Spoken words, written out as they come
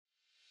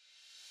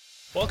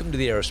Welcome to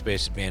the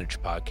Aerospace Advantage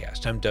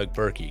podcast. I'm Doug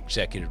Berkey,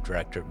 Executive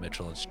Director at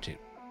Mitchell Institute.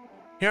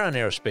 Here on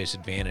Aerospace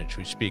Advantage,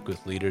 we speak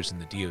with leaders in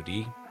the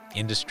DoD,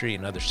 industry,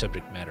 and other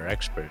subject matter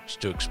experts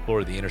to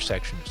explore the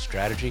intersection of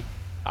strategy,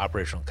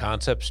 operational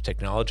concepts,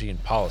 technology,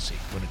 and policy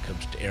when it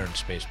comes to air and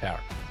space power.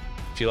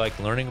 If you like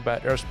learning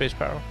about aerospace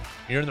power,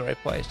 you're in the right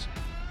place.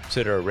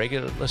 So to our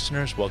regular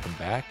listeners, welcome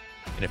back.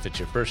 And if it's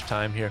your first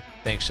time here,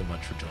 thanks so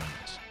much for joining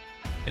us.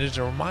 And as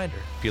a reminder,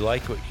 if you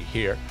like what you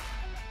hear,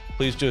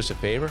 please do us a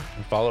favor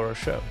and follow our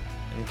show,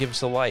 and give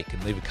us a like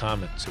and leave a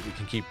comment so we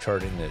can keep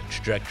charting the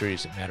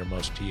trajectories that matter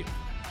most to you.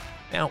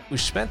 Now,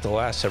 we've spent the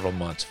last several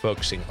months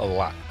focusing a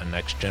lot on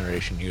next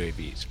generation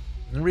UAVs.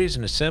 And the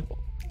reason is simple.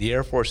 The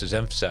Air Force is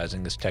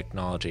emphasizing this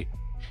technology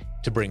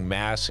to bring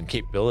mass and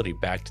capability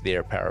back to the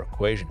air power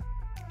equation.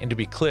 And to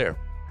be clear,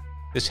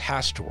 this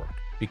has to work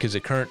because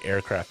the current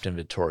aircraft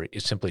inventory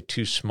is simply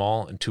too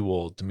small and too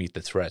old to meet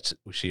the threats that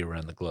we see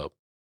around the globe.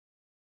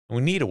 We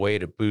need a way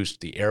to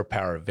boost the air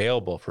power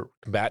available for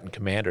combatant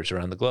commanders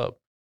around the globe.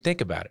 Think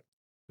about it.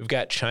 We've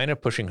got China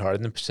pushing hard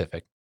in the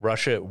Pacific,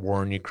 Russia at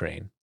war in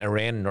Ukraine,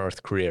 Iran and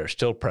North Korea are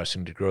still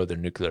pressing to grow their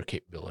nuclear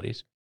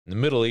capabilities, and the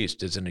Middle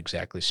East isn't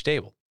exactly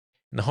stable.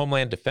 In the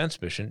Homeland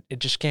Defense mission, it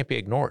just can't be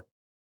ignored.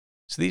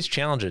 So these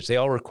challenges, they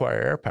all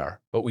require air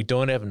power, but we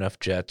don't have enough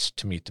jets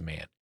to meet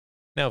demand.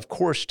 Now, of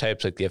course,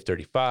 types like the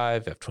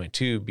F-35,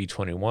 F-22,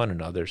 B-21,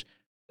 and others,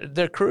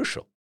 they're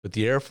crucial. But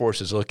the Air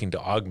Force is looking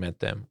to augment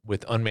them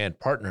with unmanned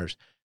partners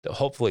that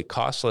hopefully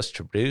cost less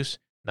to produce,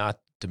 not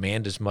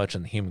demand as much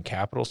on the human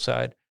capital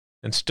side,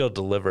 and still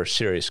deliver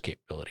serious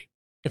capability.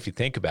 If you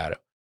think about it,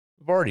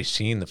 we've already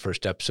seen the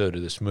first episode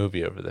of this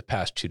movie over the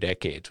past 2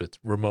 decades with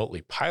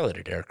remotely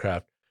piloted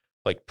aircraft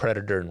like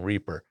Predator and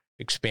Reaper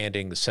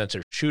expanding the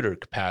sensor shooter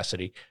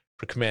capacity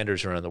for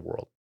commanders around the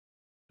world.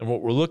 And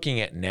what we're looking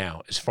at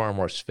now is far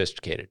more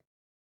sophisticated.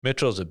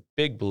 Mitchell is a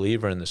big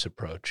believer in this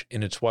approach,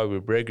 and it's why we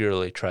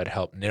regularly try to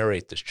help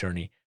narrate this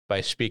journey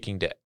by speaking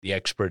to the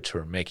experts who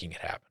are making it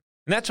happen.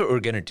 And that's what we're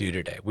going to do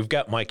today. We've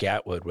got Mike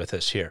Atwood with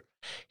us here.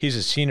 He's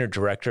a Senior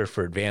Director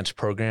for Advanced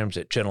Programs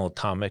at General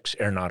Atomics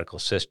Aeronautical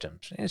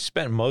Systems. And he's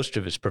spent most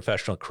of his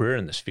professional career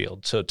in this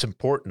field, so it's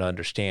important to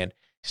understand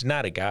he's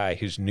not a guy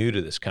who's new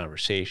to this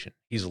conversation.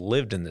 He's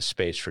lived in this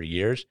space for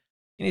years,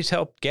 and he's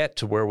helped get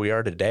to where we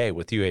are today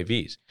with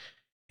UAVs.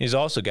 He's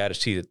also got to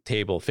see the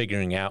table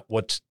figuring out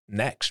what's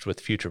next with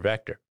Future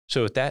Vector.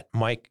 So with that,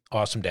 Mike,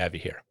 awesome to have you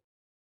here.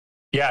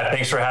 Yeah,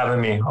 thanks for having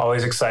me.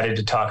 Always excited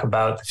to talk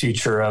about the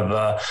future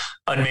of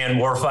unmanned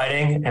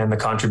warfighting and the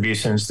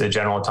contributions that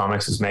General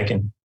Atomics is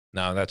making.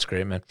 No, that's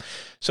great, man.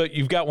 So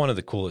you've got one of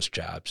the coolest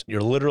jobs. You're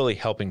literally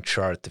helping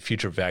chart the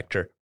Future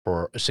Vector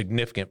for a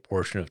significant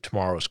portion of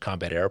tomorrow's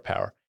combat air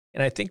power.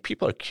 And I think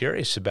people are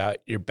curious about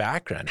your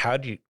background. How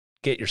did you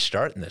get your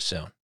start in this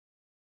zone?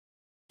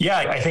 Yeah,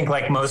 I think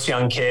like most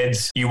young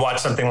kids, you watch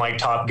something like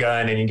Top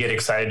Gun and you get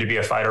excited to be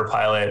a fighter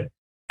pilot.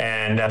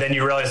 And then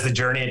you realize the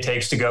journey it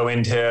takes to go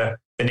into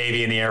the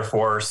Navy and the Air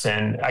Force.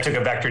 And I took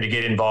a vector to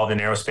get involved in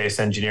aerospace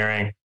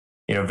engineering.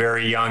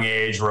 Very young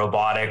age,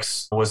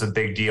 robotics was a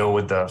big deal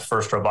with the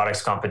first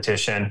robotics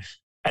competition.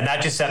 And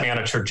that just set me on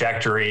a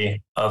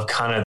trajectory of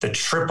kind of the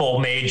triple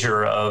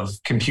major of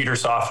computer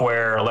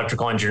software,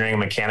 electrical engineering,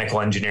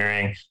 mechanical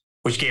engineering,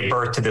 which gave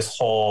birth to this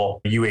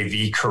whole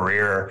UAV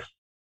career.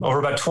 Over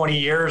about 20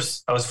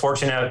 years, I was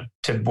fortunate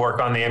to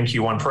work on the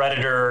MQ-1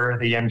 Predator,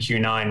 the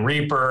MQ-9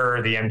 Reaper,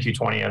 the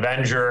MQ-20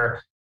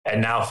 Avenger,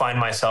 and now find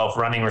myself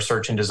running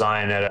research and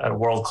design at a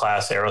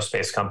world-class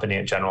aerospace company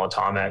at General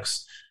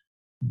Atomics.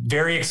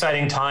 Very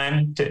exciting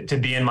time to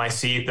be in my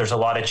seat. There's a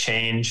lot of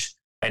change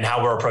in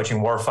how we're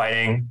approaching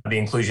warfighting, the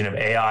inclusion of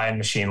AI and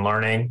machine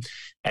learning.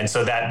 And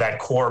so that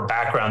core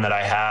background that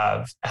I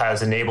have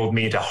has enabled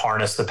me to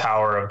harness the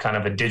power of kind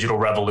of a digital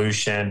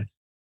revolution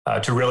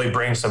to really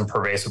bring some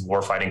pervasive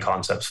warfighting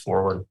concepts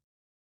forward.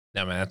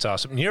 No, man, that's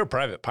awesome. And you're a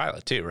private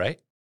pilot too, right?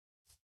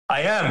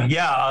 I am,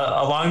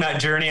 yeah. Along that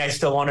journey, I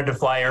still wanted to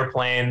fly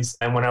airplanes.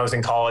 And when I was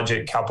in college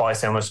at Cal Poly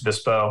San Luis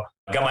Obispo,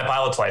 I got my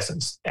pilot's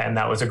license. And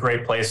that was a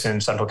great place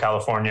in Central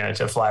California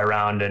to fly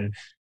around and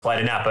fly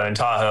to Napa and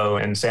Tahoe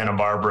and Santa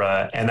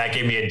Barbara. And that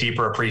gave me a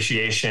deeper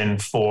appreciation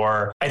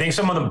for, I think,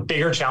 some of the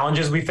bigger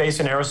challenges we face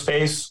in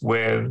aerospace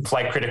with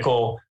flight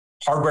critical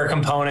hardware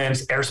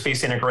components,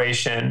 airspace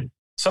integration,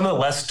 some of the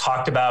less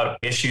talked about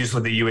issues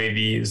with the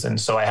UAVs. And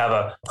so I have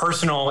a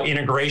personal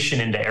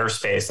integration into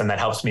airspace, and that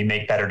helps me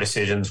make better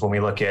decisions when we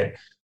look at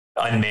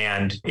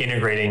unmanned,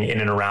 integrating in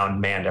and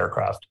around manned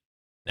aircraft.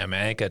 Yeah,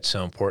 man, I think that's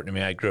so important. I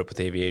mean, I grew up with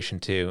aviation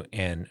too,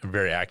 and I'm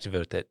very active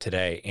with it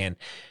today. And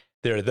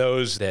there are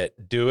those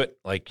that do it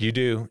like you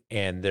do,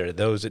 and there are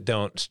those that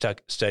don't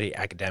study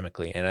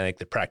academically. And I think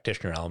the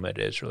practitioner element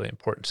is really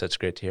important. So that's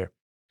great to hear.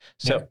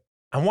 So yeah.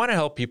 I want to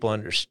help people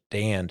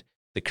understand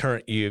the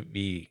current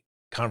UAV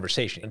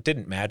conversation. It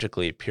didn't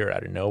magically appear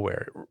out of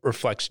nowhere. It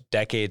reflects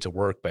decades of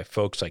work by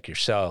folks like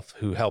yourself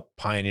who helped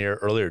pioneer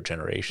earlier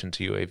generations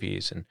of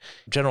UAVs. And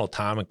General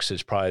Atomics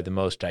is probably the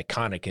most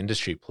iconic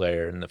industry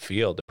player in the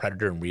field. The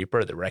Predator and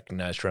Reaper, they're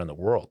recognized around the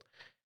world.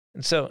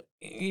 And so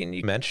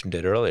you mentioned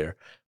it earlier,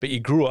 but you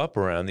grew up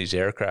around these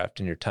aircraft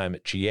in your time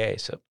at GA.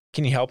 So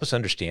can you help us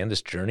understand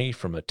this journey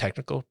from a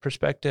technical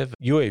perspective?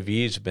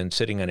 UAVs have been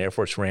sitting on Air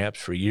Force ramps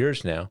for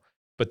years now,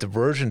 but the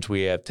versions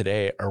we have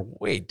today are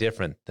way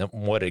different than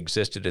what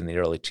existed in the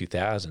early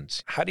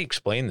 2000s. How do you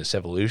explain this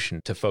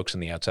evolution to folks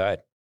on the outside?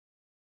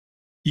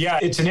 Yeah,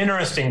 it's an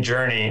interesting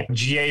journey.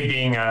 GA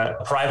being a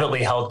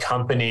privately held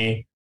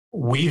company,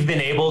 we've been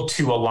able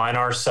to align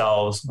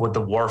ourselves with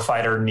the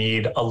warfighter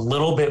need a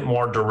little bit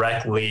more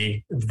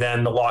directly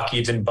than the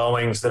Lockheeds and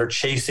Boeings that are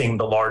chasing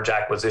the large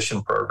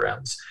acquisition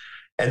programs.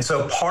 And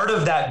so part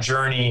of that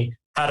journey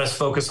had us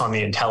focus on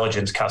the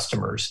intelligence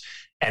customers.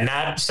 And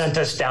that sent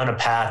us down a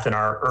path in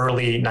our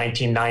early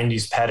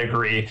 1990s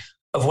pedigree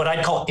of what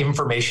I'd call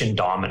information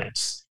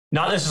dominance.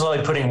 Not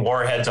necessarily putting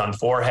warheads on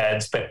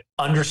foreheads, but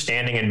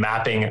understanding and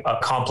mapping a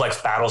complex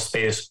battle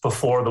space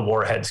before the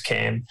warheads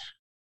came.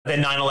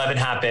 Then 9/11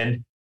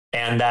 happened,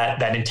 and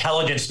that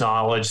intelligence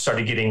knowledge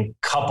started getting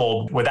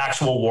coupled with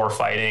actual war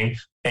fighting.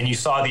 And you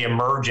saw the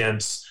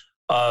emergence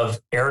of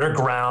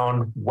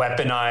air-to-ground,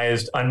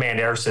 weaponized unmanned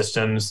air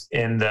systems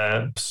in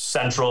the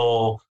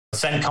central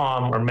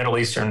CENTCOM or Middle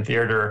Eastern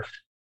theater.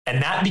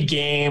 And that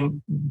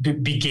began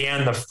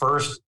the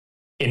first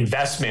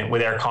investment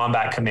with Air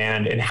Combat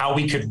Command and how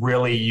we could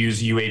really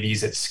use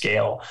UAVs at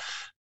scale.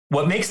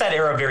 What makes that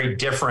era very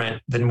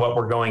different than what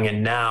we're going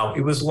in now,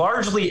 it was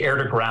largely air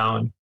to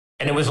ground,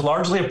 and it was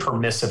largely a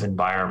permissive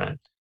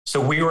environment. So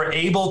we were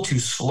able to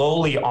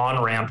slowly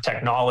on-ramp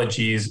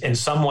technologies in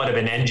somewhat of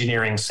an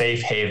engineering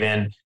safe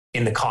haven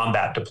in the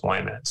combat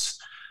deployments.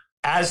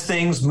 As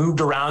things moved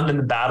around in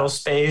the battle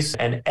space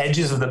and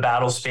edges of the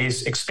battle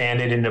space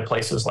expanded into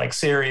places like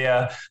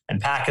Syria and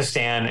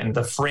Pakistan and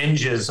the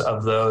fringes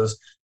of those,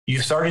 you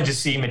started to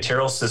see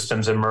material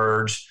systems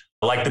emerge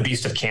like the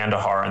Beast of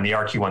Kandahar and the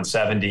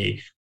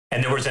RQ-170.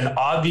 And there was an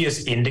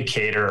obvious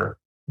indicator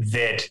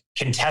that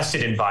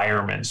contested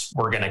environments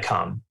were going to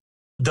come.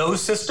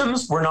 Those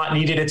systems were not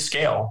needed at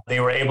scale.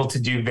 They were able to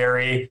do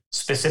very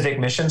specific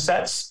mission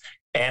sets,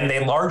 and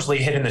they largely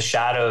hid in the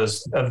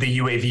shadows of the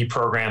UAV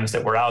programs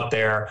that were out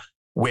there,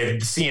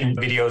 with seeing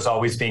videos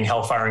always being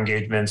Hellfire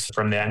engagements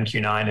from the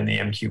MQ-9 and the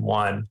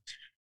MQ-1.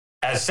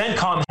 As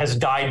CENTCOM has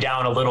died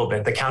down a little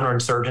bit, the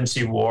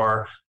counterinsurgency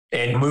war,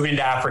 and moving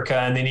to Africa,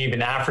 and then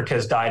even Africa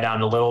has died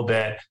down a little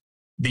bit,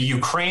 the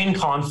Ukraine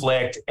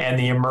conflict and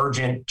the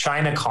emergent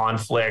China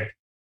conflict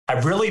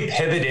have really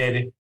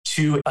pivoted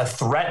to a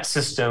threat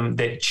system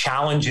that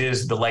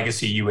challenges the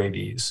legacy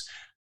UAVs.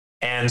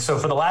 And so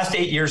for the last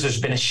 8 years, there's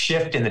been a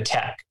shift in the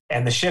tech.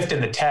 And the shift in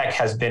the tech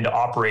has been to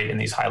operate in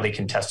these highly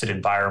contested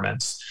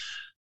environments.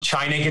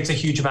 China gets a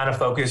huge amount of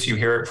focus. You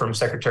hear it from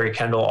Secretary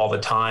Kendall all the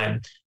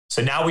time.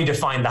 So now we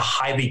define the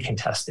highly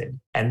contested.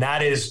 And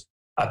that is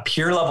a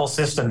peer level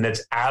system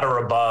that's at or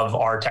above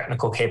our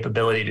technical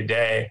capability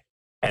today.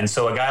 And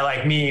so a guy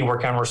like me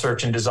working on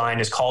research and design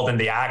is called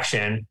into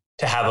action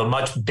to have a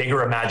much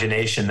bigger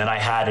imagination than I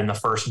had in the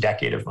first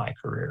decade of my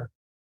career.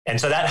 And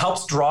so that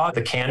helps draw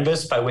the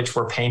canvas by which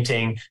we're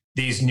painting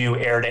these new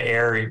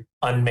air-to-air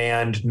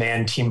unmanned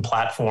man-team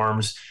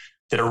platforms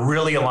that are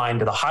really aligned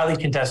to the highly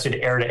contested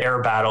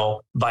air-to-air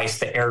battle vice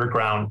the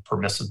air-to-ground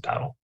permissive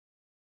battle.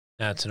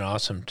 That's an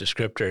awesome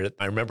descriptor.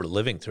 I remember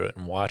living through it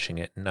and watching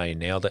it, and now you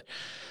nailed it.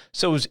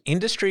 So was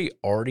industry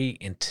already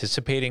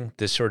anticipating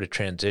this sort of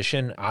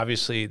transition?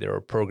 Obviously, there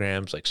were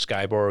programs like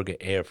Skyborg,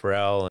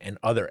 AFRL, and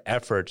other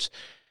efforts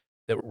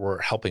that were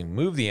helping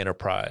move the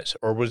enterprise?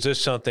 Or was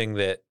this something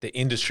that the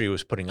industry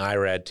was putting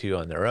IRAD to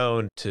on their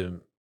own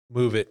to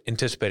move it,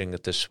 anticipating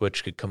that this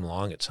switch could come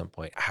along at some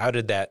point? How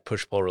did that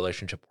push-pull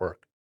relationship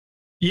work?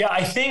 Yeah,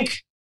 I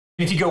think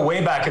if you go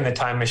way back in the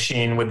time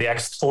machine with the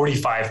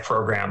X-45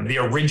 program, the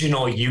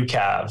original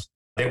UCAV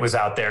that was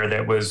out there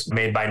that was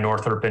made by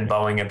Northrop and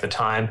Boeing at the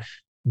time,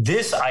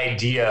 this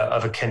idea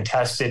of a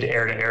contested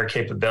air-to-air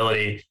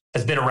capability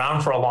has been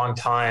around for a long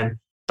time,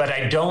 but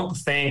I don't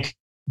think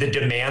the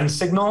demand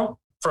signal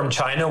from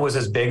China was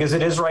as big as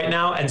it is right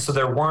now. And so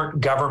there weren't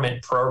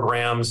government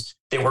programs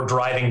that were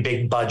driving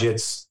big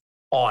budgets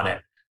on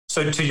it.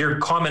 So to your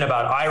comment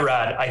about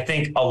IRAD, I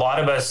think a lot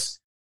of us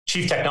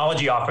chief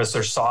technology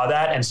officers saw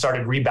that and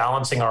started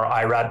rebalancing our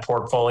IRAD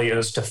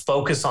portfolios to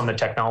focus on the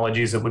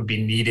technologies that would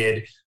be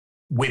needed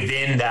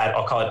within that,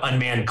 I'll call it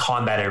unmanned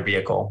combat air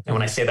vehicle. And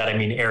when I say that, I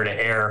mean air to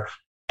air.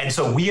 And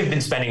so we have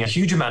been spending a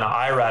huge amount of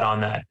IRAD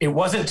on that. It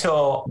wasn't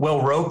until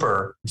Will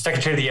Roper,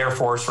 Secretary of the Air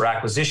Force for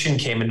Acquisition,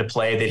 came into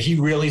play that he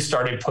really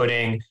started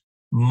putting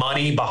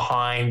money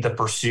behind the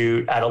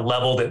pursuit at a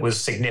level that was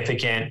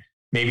significant,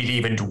 maybe to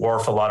even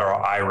dwarf a lot of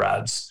our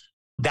IRADs.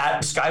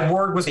 That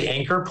Skyborg was the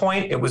anchor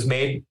point. It was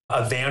made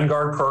a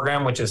Vanguard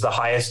program, which is the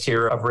highest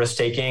tier of risk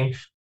taking.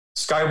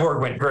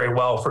 Skyborg went very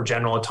well for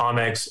General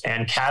Atomics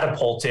and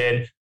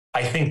catapulted,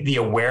 I think, the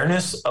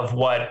awareness of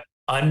what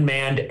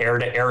unmanned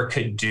air-to-air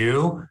could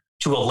do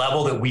to a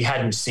level that we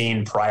hadn't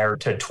seen prior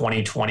to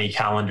 2020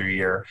 calendar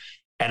year.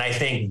 And I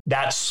think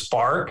that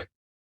spark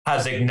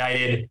has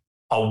ignited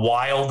a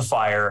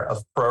wildfire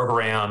of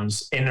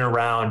programs in and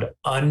around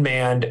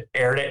unmanned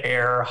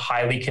air-to-air,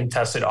 highly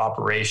contested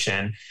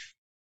operation.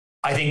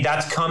 I think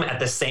that's come at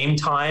the same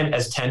time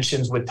as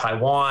tensions with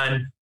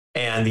Taiwan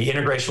and the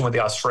integration with the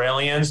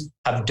Australians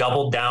have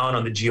doubled down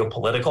on the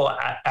geopolitical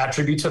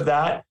attributes of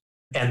that.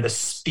 And the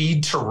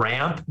speed to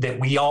ramp that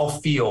we all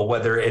feel,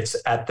 whether it's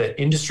at the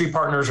industry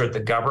partners or at the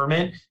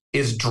government,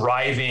 is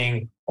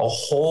driving a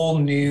whole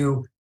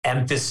new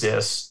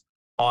emphasis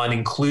on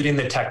including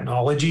the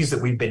technologies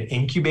that we've been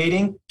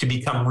incubating to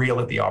become real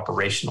at the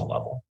operational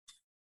level.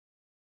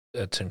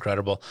 That's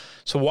incredible.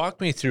 So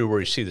walk me through where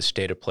you see the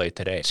state of play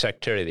today.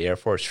 Secretary of the Air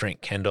Force,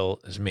 Frank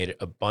Kendall, has made it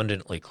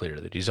abundantly clear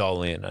that he's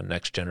all in on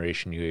next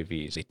generation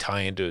UAVs. They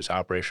tie into his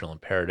operational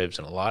imperatives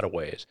in a lot of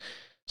ways.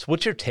 So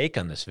what's your take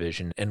on this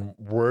vision, and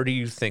where do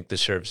you think the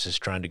service is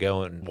trying to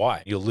go, and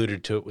why? You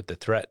alluded to it with the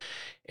threat,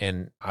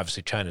 and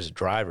obviously China's a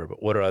driver,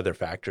 but what are other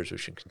factors we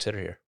should consider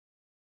here?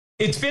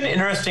 It's been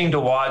interesting to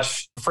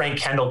watch Frank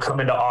Kendall come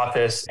into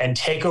office and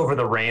take over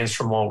the reins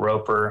from Will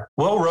Roper.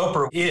 Will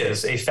Roper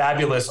is a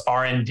fabulous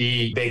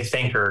R&D big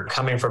thinker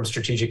coming from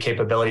Strategic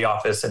Capability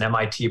Office and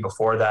MIT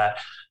before that.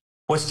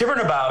 What's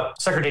different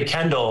about Secretary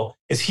Kendall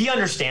is he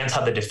understands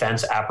how the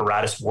defense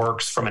apparatus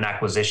works from an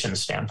acquisition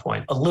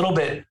standpoint. A little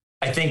bit,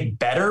 I think,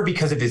 better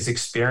because of his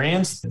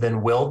experience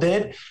than Will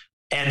did.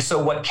 And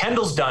so what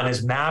Kendall's done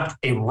is mapped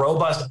a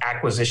robust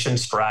acquisition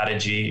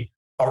strategy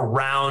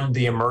around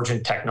the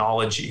emergent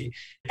technology.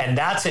 And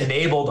that's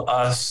enabled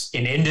us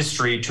in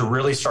industry to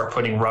really start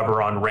putting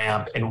rubber on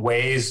ramp in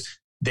ways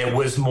that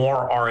was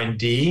more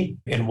R&D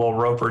in Will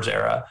Roper's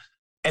era.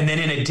 And then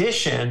in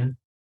addition,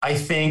 I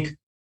think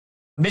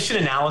mission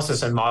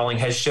analysis and modeling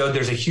has showed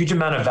there's a huge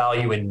amount of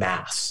value in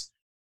mass.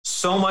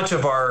 So much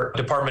of our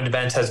Department of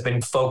Defense has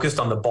been focused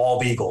on the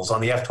bald eagles,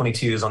 on the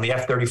F-22s, on the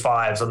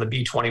F-35s, on the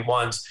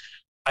B-21s.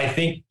 I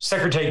think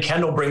Secretary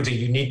Kendall brings a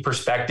unique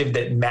perspective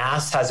that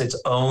mass has its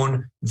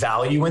own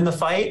value in the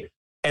fight.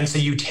 And so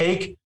you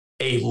take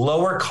a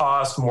lower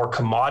cost, more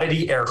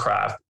commodity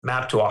aircraft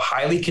mapped to a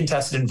highly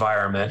contested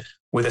environment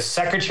with a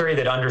secretary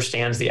that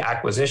understands the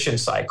acquisition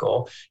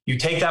cycle. You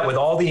take that with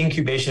all the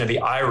incubation of the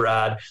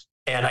IRAD,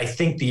 and I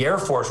think the Air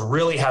Force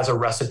really has a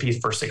recipe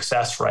for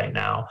success right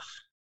now.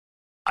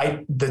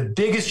 The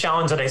biggest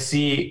challenge that I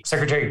see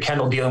Secretary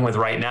Kendall dealing with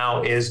right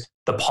now is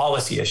the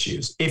policy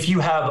issues. If you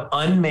have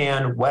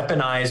unmanned,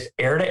 weaponized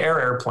air-to-air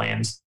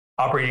airplanes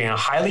operating in a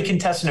highly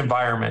contested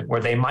environment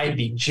where they might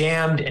be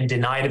jammed and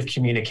denied of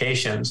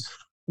communications,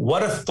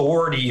 what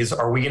authorities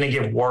are we going to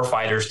give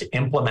warfighters to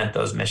implement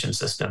those mission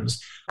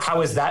systems?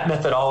 How is that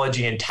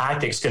methodology and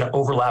tactics going to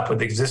overlap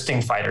with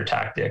existing fighter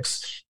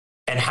tactics?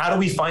 And how do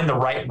we find the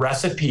right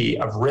recipe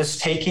of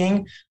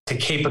risk-taking to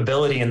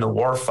capability in the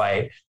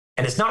warfight?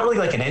 And it's not really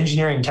like an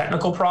engineering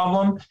technical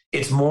problem.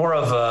 It's more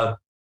of a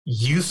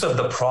use of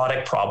the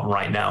product problem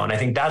right now. And I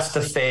think that's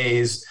the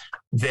phase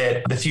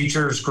that the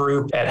Futures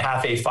Group at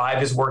Half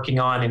A5 is working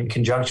on in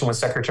conjunction with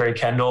Secretary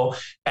Kendall.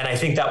 And I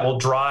think that will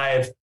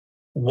drive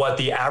what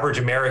the average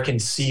American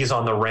sees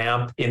on the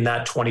ramp in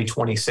that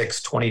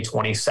 2026,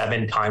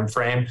 2027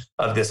 timeframe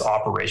of this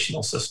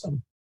operational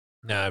system.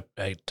 No,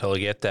 I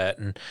totally get that.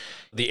 And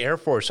the Air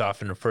Force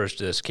often refers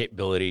to this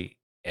capability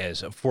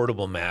as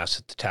affordable mass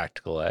at the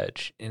tactical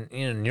edge.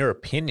 In your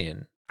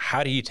opinion,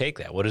 how do you take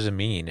that? What does it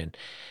mean? And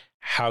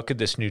how could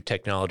this new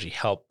technology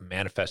help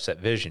manifest that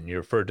vision? You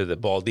referred to the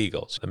bald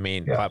eagles, the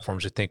main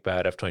platforms we think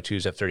about,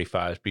 F-22s,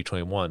 F-35s,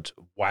 B-21s.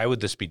 Why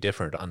would this be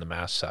different on the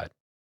mass side?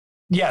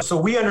 Yeah,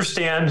 so we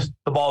understand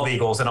the bald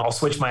eagles, and I'll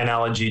switch my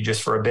analogy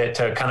just for a bit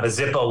to kind of a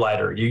Zippo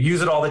lighter. You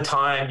use it all the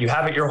time. You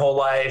have it your whole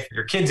life.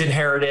 Your kids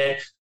inherit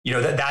it. You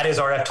know, that is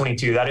our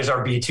F-22. That is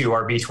our B-2,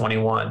 our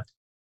B-21.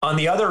 On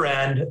the other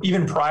end,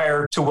 even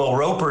prior to Will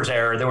Roper's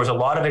era, there was a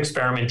lot of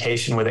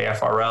experimentation with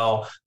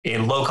AFRL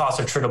in low-cost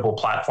attritable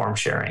platform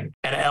sharing.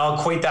 And I'll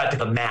equate that to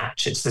the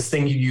match. It's this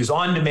thing you use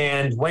on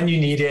demand when you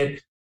need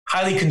it,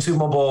 highly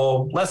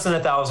consumable, less than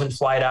 1,000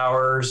 flight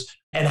hours,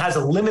 and has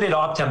a limited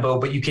op tempo,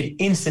 but you can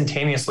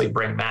instantaneously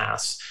bring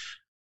mass.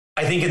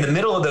 I think in the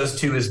middle of those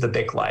two is the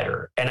big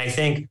lighter. And I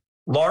think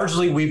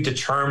largely we've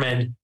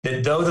determined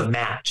that though the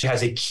match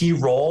has a key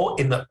role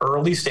in the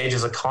early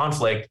stages of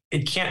conflict,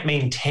 it can't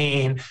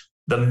maintain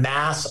the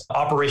mass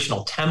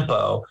operational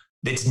tempo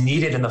that's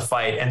needed in the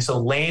fight. And so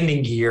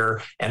landing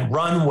gear and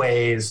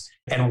runways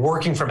and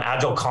working from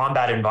agile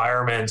combat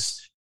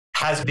environments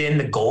has been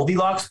the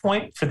Goldilocks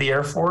point for the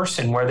Air Force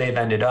and where they've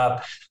ended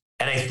up.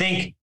 And I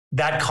think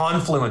that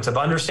confluence of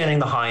understanding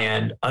the high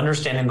end,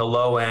 understanding the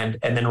low end,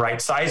 and then right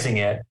sizing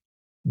it,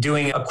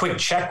 doing a quick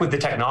check with the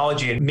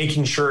technology and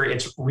making sure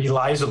it's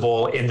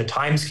realizable in the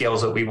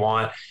timescales that we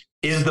want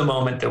is the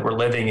moment that we're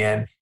living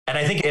in. And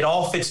I think it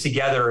all fits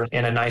together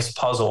in a nice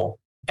puzzle.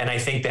 And I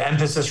think the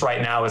emphasis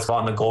right now is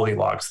on the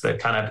Goldilocks, that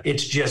kind of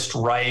it's just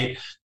right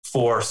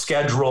for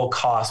schedule,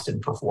 cost,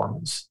 and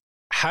performance.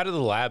 How do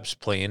the labs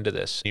play into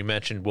this? You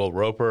mentioned Will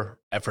Roper,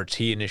 efforts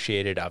he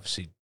initiated.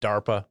 Obviously,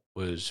 DARPA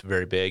was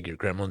very big. Your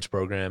Gremlins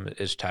program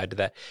is tied to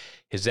that.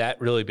 Has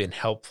that really been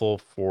helpful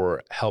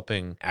for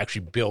helping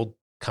actually build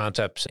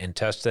concepts and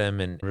test them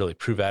and really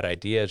prove out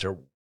ideas? Or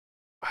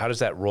how does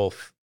that role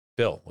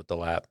fill with the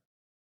lab?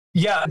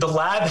 Yeah, the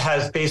lab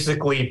has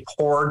basically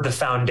poured the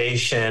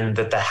foundation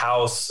that the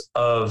house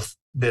of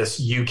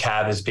this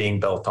UCAV is being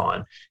built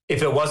on.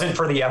 If it wasn't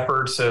for the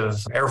efforts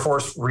of Air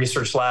Force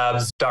Research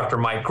Labs, Dr.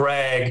 Mike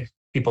Gregg,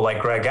 people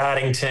like Greg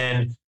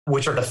Addington,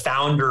 which are the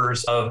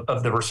founders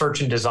of the research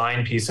and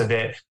design piece of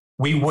it,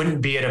 we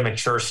wouldn't be at a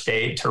mature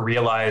state to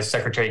realize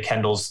Secretary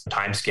Kendall's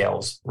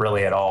timescales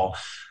really at all.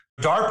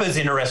 DARPA is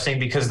interesting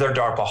because they're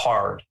DARPA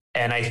hard.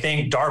 And I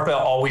think DARPA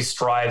always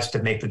strives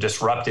to make the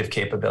disruptive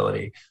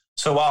capability.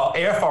 So while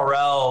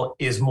AFRL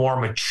is more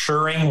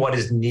maturing what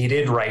is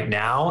needed right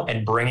now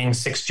and bringing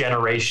sixth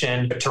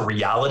generation to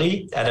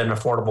reality at an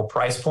affordable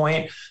price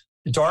point,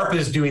 DARPA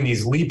is doing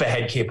these leap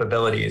ahead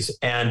capabilities.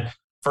 And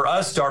for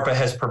us, DARPA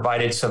has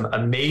provided some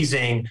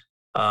amazing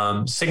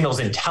signals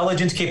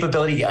intelligence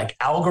capability, like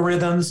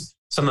algorithms,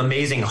 some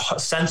amazing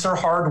sensor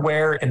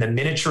hardware and the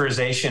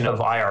miniaturization of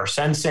IR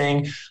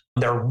sensing.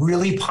 They're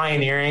really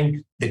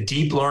pioneering the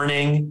deep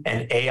learning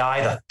and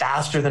AI, the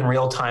faster than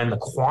real time, the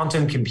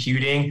quantum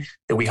computing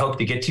that we hope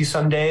to get to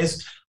some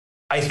days.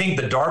 I think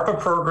the DARPA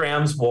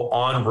programs will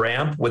on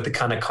ramp with the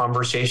kind of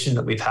conversation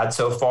that we've had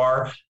so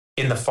far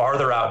in the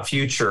farther out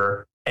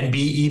future and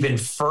be even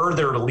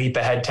further leap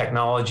ahead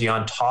technology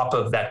on top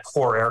of that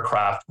core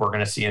aircraft we're going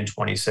to see in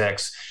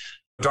 26.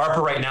 DARPA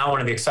right now,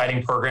 one of the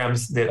exciting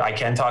programs that I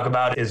can talk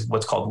about is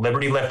what's called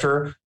Liberty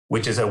Lifter,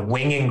 which is a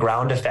wing and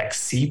ground effect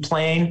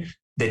seaplane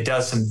that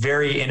does some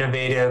very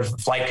innovative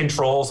flight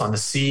controls on the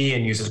sea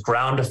and uses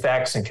ground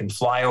effects and can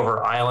fly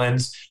over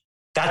islands.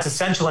 That's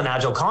essential in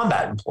agile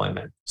combat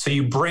employment. So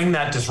you bring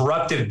that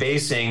disruptive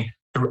basing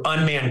through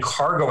unmanned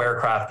cargo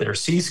aircraft that are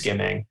sea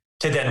skimming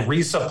to then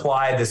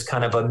resupply this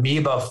kind of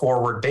amoeba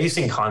forward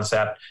basing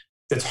concept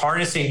that's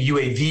harnessing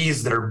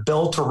UAVs that are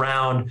built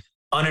around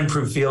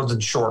unimproved fields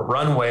and short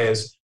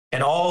runways.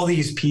 And all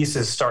these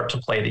pieces start to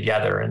play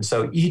together. And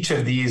so each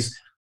of these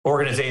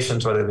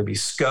organizations, whether they be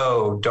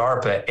SCO,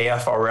 DARPA,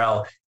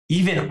 AFRL,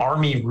 even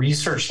Army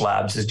Research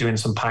Labs is doing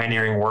some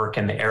pioneering work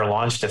in the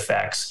air-launched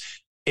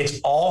effects.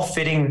 It's all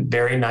fitting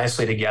very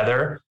nicely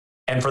together.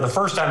 And for the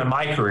first time in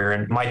my career,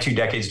 in my 2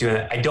 decades doing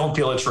it, I don't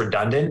feel it's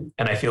redundant,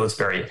 and I feel it's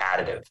very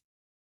additive.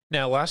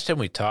 Now, last time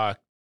we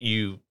talked,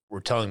 you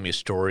were telling me a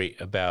story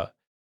about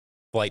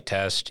flight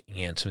test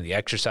and some of the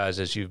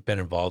exercises you've been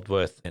involved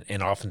with.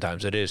 And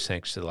oftentimes it is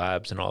thanks to the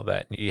labs and all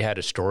that. And you had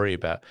a story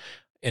about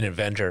an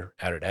inventor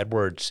out at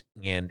Edwards,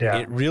 and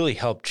it really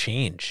helped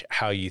change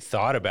how you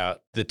thought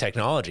about the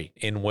technology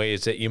in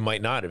ways that you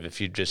might not have if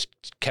you just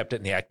kept it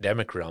in the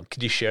academic realm.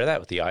 Could you share that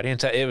with the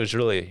audience? It was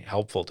really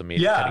helpful to me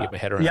to kind of get my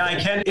head around. Yeah, I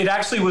can. It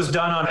actually was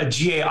done on a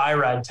GA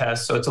IRAD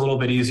test, so it's a little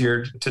bit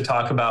easier to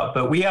talk about.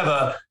 But we have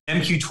a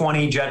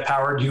MQ-20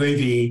 jet-powered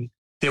UAV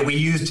that we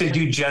use to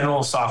do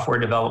general software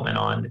development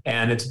on,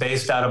 and it's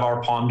based out of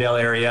our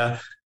Palmdale area.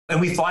 And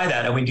we fly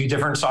that, and we do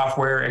different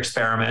software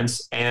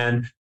experiments,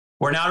 and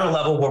we're now at a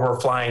level where we're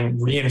flying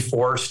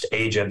reinforced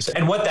agents.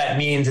 And what that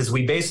means is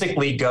we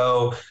basically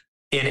go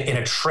in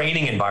a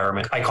training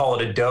environment. I call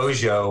it a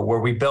dojo, where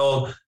we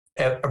build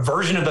a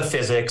version of the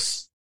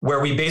physics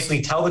where we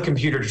basically tell the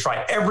computer to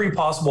try every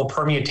possible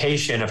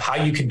permutation of how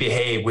you could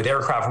behave with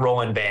aircraft roll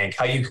and bank,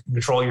 how you can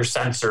control your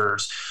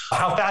sensors,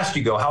 how fast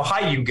you go, how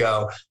high you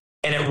go.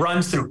 And it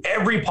runs through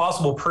every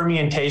possible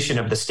permutation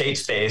of the state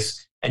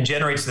space and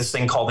generates this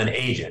thing called an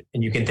agent.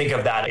 And you can think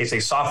of that as a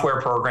software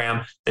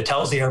program that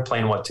tells the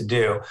airplane what to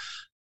do.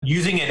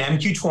 Using an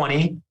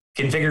MQ-20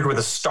 configured with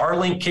a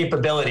Starlink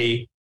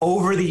capability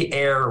over the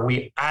air,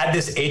 we add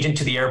this agent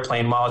to the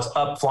airplane while it's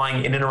up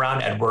flying in and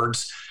around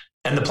Edwards.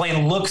 And the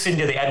plane looks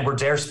into the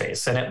Edwards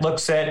airspace, and it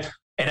looks at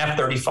an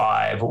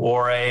F-35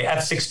 or a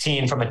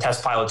F-16 from a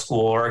test pilot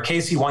school or a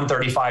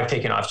KC-135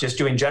 taking off, just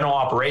doing general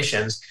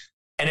operations.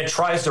 And it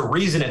tries to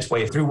reason its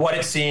way through what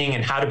it's seeing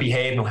and how to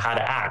behave and how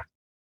to act.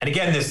 And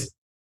again, this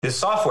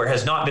software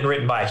has not been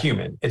written by a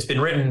human. It's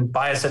been written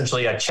by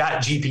essentially a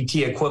chat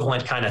GPT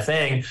equivalent kind of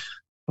thing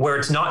where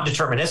it's not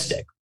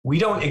deterministic. We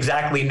don't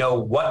exactly know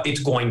what it's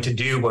going to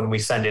do when we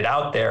send it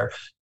out there.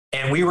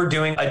 And we were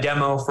doing a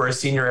demo for a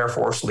senior Air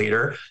Force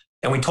leader,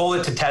 and we told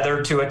it to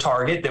tether to a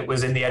target that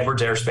was in the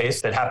Edwards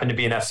airspace that happened to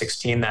be an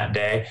F-16 that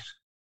day.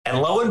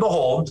 And lo and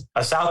behold,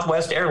 a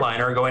Southwest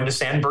airliner going to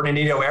San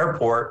Bernardino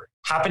Airport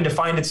happened to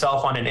find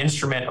itself on an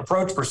instrument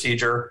approach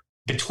procedure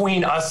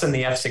between us and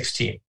the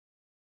F-16.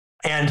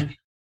 And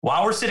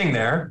while we're sitting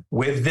there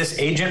with this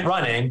agent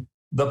running,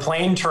 the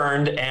plane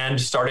turned and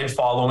started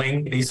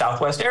following the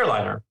Southwest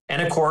airliner.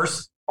 And of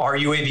course, our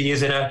UAV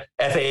is in a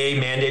FAA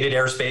mandated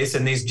airspace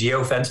and these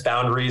geofence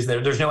boundaries.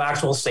 There's no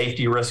actual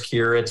safety risk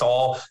here. It's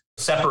all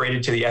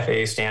separated to the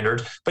FAA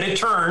standards. But it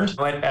turned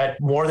at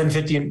more than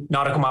 50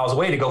 nautical miles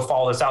away to go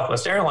follow the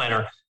Southwest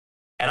airliner.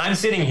 And I'm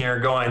sitting here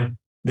going,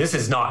 this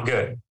is not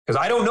good,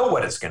 because I don't know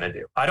what it's going to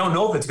do. I don't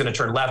know if it's going to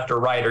turn left or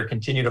right or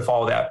continue to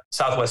follow that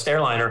Southwest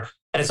airliner.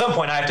 And at some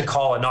point, I have to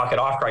call a knock it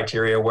off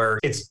criteria where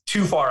it's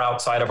too far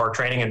outside of our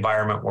training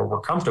environment where we're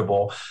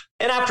comfortable.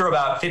 And after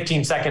about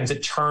 15 seconds,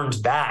 it turns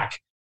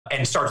back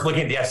and starts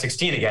looking at the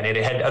F-16 again. It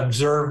had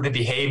observed the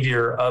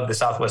behavior of the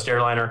Southwest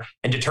airliner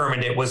and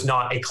determined it was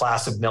not a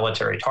class of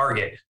military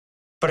target.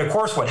 But of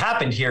course, what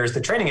happened here is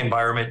the training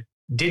environment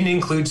didn't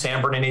include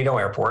San Bernardino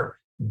Airport,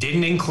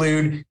 didn't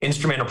include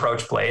instrument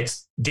approach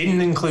plates,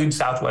 didn't include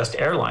Southwest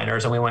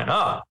airliners. And we went,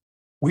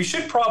 we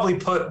should probably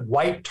put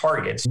white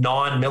targets,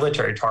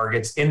 non-military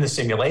targets in the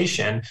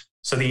simulation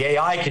so the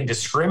AI can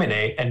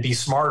discriminate and be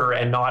smarter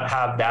and not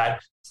have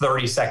that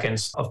 30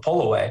 seconds of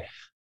pull away.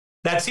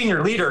 That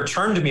senior leader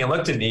turned to me and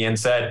looked at me and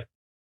said,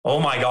 oh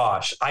my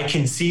gosh, I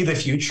can see the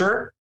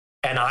future.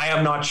 And I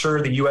am not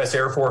sure the US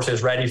Air Force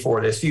is ready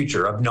for this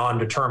future of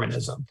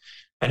non-determinism.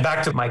 And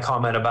back to my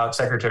comment about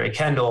Secretary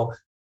Kendall,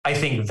 I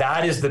think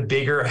that is the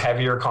bigger,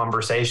 heavier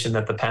conversation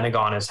that the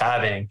Pentagon is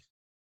having.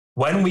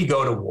 When we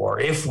go to war,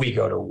 if we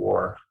go to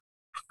war,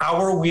 how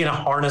are we going to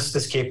harness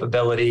this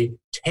capability,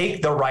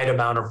 take the right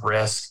amount of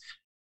risk?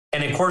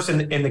 And of course,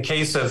 in the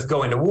case of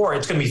going to war,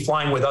 it's going to be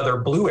flying with other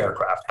blue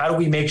aircraft. How do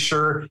we make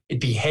sure it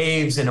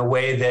behaves in a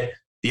way that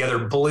the other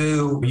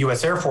blue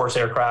US Air Force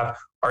aircraft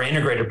are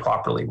integrated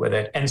properly with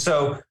it? And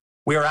so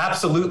we are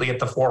absolutely at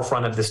the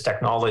forefront of this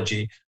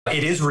technology.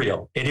 It is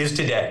real. It is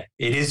today.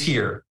 It is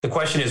here. The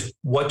question is,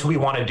 what do we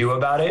want to do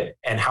about it?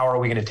 And how are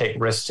we going to take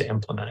risks to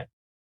implement it?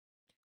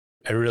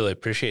 I really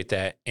appreciate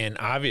that. And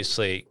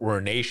obviously, we're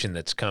a nation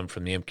that's come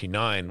from the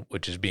MQ-9,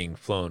 which is being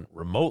flown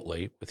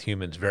remotely with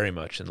humans very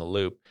much in the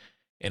loop.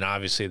 And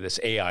obviously, this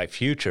AI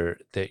future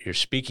that you're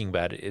speaking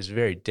about is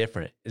very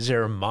different. Is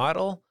there a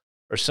model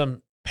or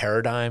some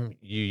paradigm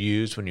you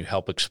use when you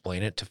help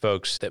explain it to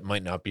folks that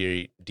might not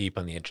be deep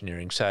on the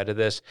engineering side of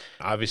this?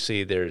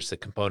 Obviously, there's the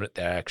component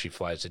that actually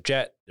flies the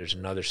jet. There's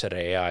another set of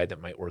AI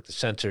that might work the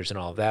sensors and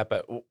all of that.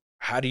 But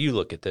how do you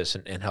look at this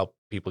and help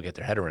people get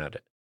their head around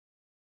it?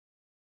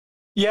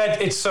 Yeah,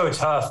 it's so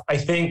tough. I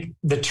think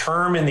the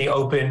term in the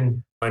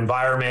open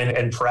environment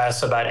and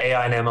press about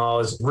AI and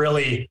ML is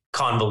really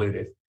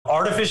convoluted.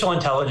 Artificial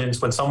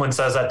intelligence, when someone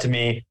says that to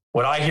me,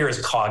 what I hear is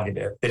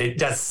cognitive, that it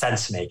does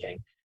sense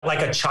making.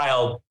 Like a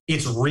child,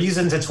 it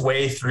reasons its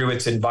way through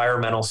its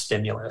environmental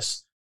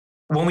stimulus.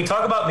 When we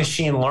talk about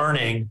machine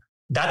learning,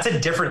 that's a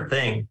different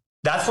thing.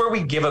 That's where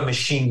we give a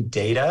machine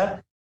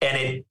data and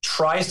it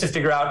tries to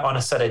figure out on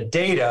a set of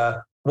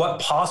data what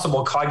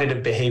possible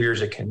cognitive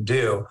behaviors it can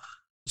do.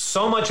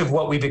 So much of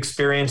what we've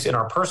experienced in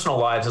our personal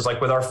lives is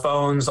like with our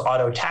phones,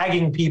 auto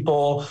tagging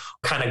people,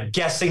 kind of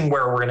guessing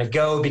where we're going to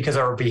go because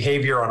of our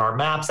behavior on our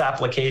Maps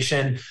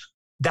application.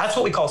 That's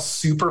what we call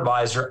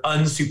supervised or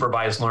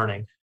unsupervised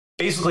learning.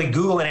 Basically,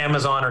 Google and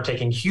Amazon are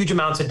taking huge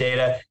amounts of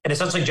data and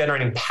essentially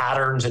generating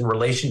patterns and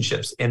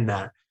relationships in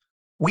that.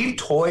 We've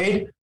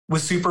toyed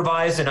with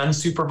supervised and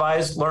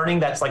unsupervised learning.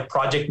 That's like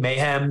Project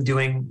Mayhem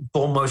doing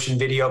full motion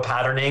video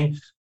patterning.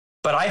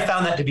 But I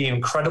found that to be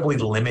incredibly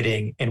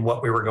limiting in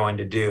what we were going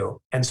to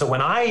do. And so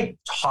when I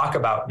talk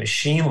about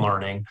machine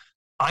learning,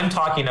 I'm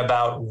talking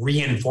about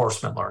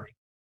reinforcement learning,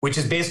 which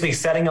is basically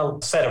setting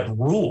a set of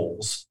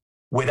rules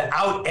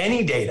without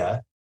any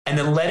data and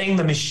then letting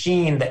the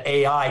machine, the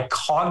AI,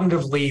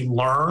 cognitively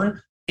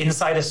learn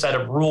inside a set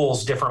of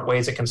rules, different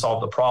ways it can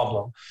solve the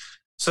problem.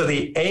 So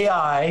the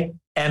AI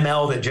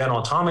ML that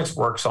General Atomics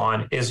works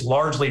on is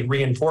largely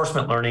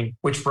reinforcement learning,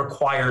 which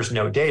requires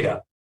no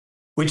data,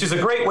 which is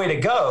a great way to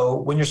go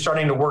when you're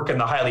starting to work in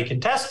the highly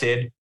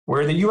contested,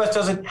 where the US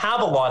doesn't have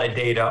a lot of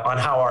data on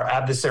how our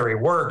adversary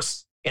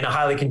works in a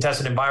highly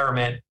contested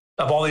environment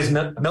of all these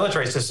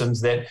military systems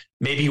that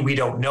maybe we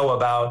don't know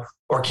about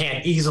or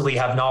can't easily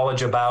have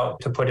knowledge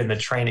about to put in the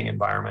training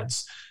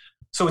environments.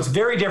 So it's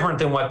very different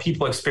than what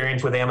people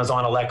experience with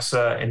Amazon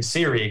Alexa and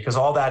Siri, because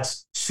all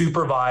that's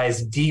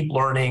supervised deep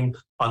learning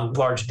on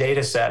large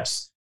data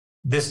sets.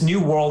 This new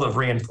world of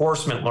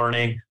reinforcement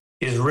learning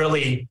is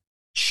really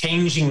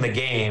changing the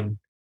game.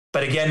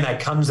 But again, that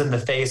comes in the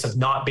face of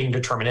not being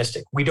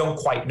deterministic. We don't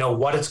quite know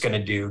what it's going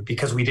to do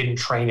because we didn't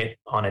train it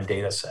on a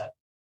data set.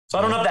 So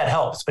I don't know if that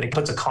helps, but it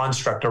puts a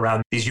construct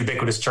around these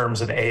ubiquitous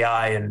terms of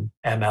AI and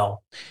ML.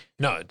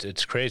 No,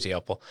 it's crazy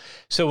helpful.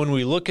 So when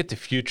we look at the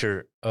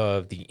future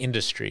of the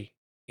industry,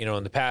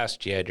 in the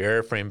past, you had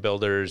your airframe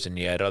builders and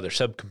you had other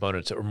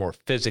subcomponents that were more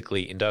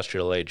physically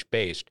industrial age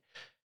based.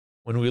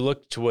 When we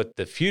look to what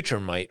the future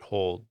might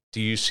hold, do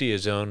you see a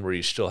zone where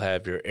you still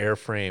have your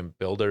airframe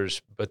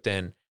builders, but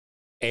then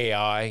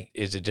AI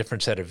is a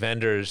different set of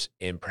vendors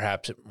and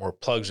perhaps more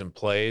plugs and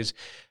plays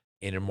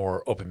in a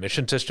more open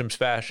mission systems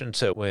fashion?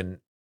 So when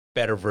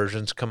better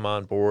versions come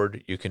on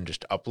board, you can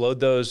just upload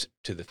those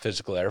to the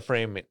physical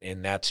airframe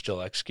and that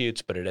still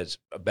executes, but it has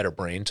a better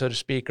brain, so to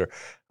speak? Or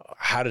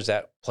how does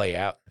that play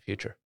out in the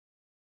future?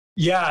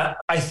 Yeah,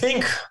 I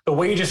think the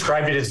way you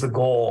described it is the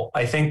goal.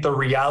 I think the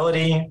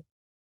reality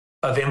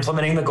of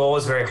implementing the goal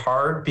is very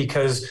hard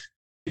because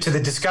to the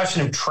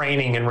discussion of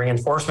training and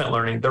reinforcement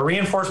learning,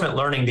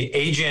 the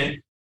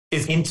agent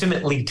is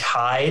intimately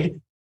tied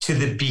to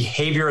the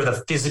behavior of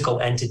the physical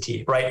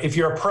entity, right? If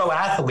you're a pro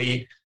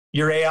athlete,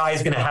 your AI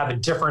is going to have a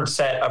different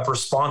set of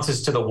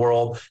responses to the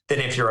world than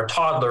if you're a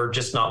toddler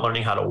just not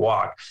learning how to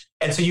walk.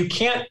 And so you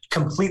can't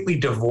completely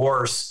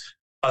divorce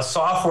a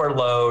software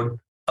load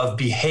of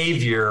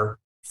behavior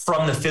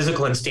from the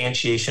physical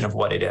instantiation of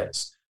what it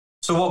is.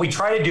 So what we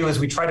try to do is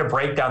we try to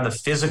break down the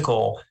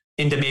physical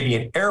into maybe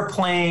an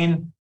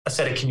airplane, a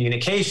set of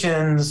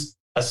communications,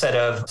 a set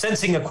of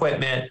sensing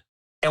equipment,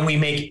 and we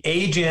make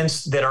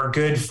agents that are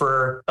good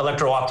for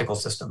electro-optical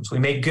systems. We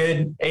make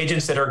good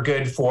agents that are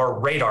good for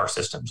radar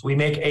systems. We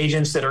make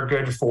agents that are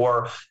good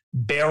for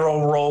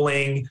barrel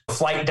rolling,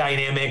 flight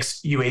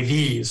dynamics,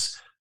 UAVs.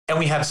 And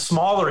we have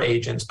smaller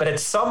agents, but at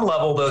some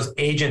level, those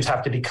agents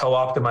have to be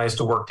co-optimized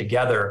to work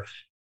together.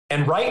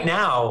 And right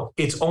now,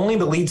 it's only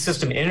the lead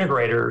system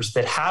integrators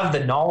that have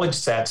the knowledge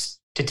sets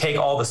to take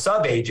all the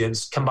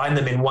sub-agents, combine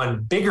them in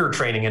one bigger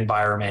training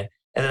environment,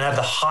 and then have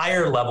the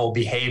higher level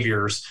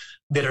behaviors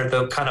that are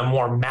the kind of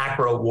more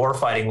macro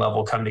warfighting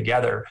level come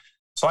together.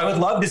 So I would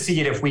love to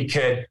see it if we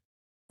could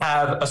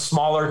have a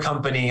smaller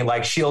company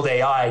like Shield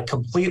AI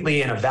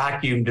completely in a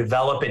vacuum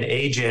develop an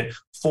agent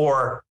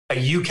for a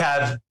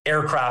UCAV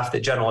aircraft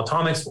that General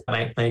Atomics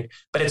might make,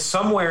 but it's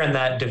somewhere in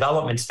that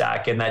development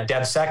stack, in that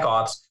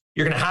DevSecOps,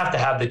 you're going to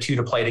have the two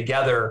to play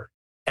together.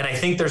 And I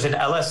think there's an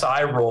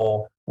LSI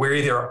role where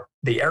either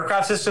the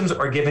aircraft systems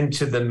are given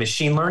to the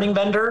machine learning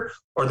vendor,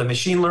 or the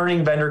machine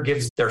learning vendor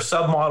gives their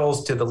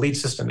submodels to the lead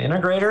system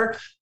integrator.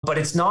 But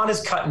it's not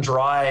as cut and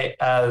dry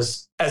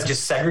as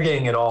just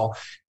segregating it all.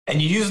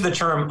 And you use the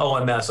term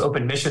OMS,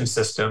 Open Mission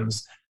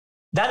Systems.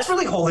 That's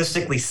really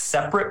holistically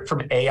separate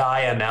from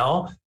AI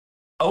ML.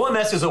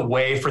 OMS is a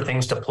way for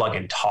things to plug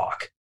and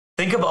talk.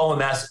 Think of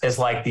OMS as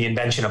like the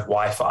invention of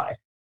Wi-Fi,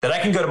 that I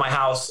can go to my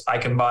house, I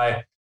can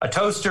buy a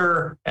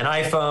toaster, an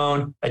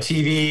iPhone, a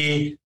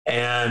TV,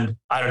 and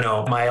I don't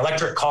know, my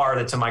electric car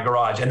that's in my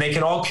garage, and they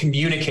can all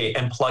communicate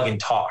and plug and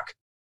talk.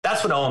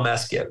 That's what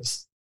OMS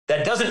gives.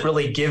 That doesn't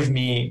really give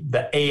me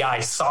the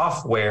AI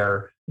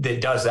software that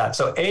does that.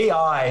 So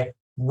AI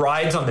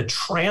rides on the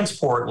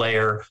transport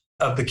layer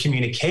of the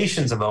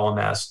communications of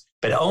OMS,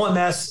 but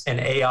OMS and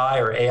AI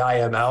or AI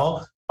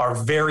ML are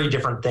very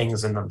different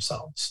things in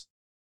themselves.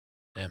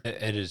 Yeah,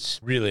 it is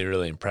really,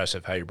 really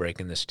impressive how you're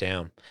breaking this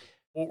down.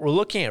 What we're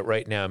looking at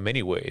right now in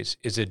many ways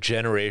is a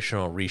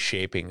generational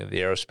reshaping of the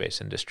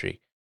aerospace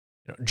industry.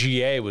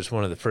 GA was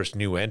one of the first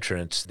new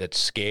entrants that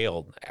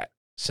scaled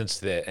since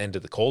the end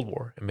of the Cold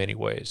War in many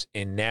ways.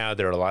 And now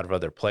there are a lot of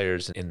other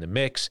players in the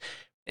mix.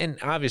 And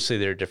obviously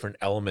there are different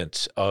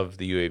elements of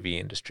the UAV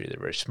industry. They're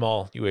very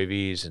small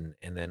UAVs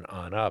and then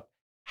on up.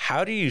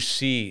 How do you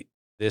see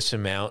this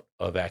amount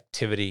of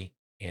activity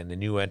and the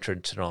new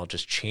entrants and all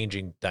just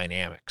changing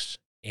dynamics?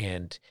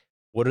 And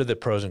what are the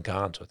pros and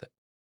cons with it?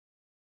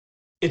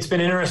 It's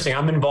been interesting.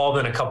 I'm involved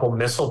in a couple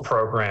missile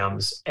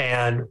programs.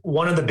 And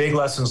one of the big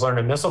lessons learned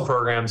in missile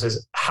programs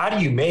is how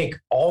do you make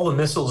all the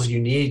missiles you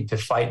need to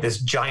fight this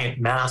giant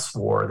mass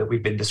war that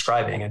we've been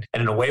describing and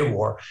an away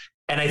war?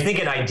 And I think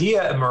an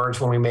idea emerged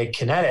when we made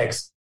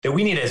kinetics that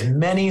we need as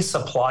many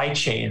supply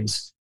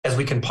chains as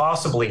we can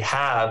possibly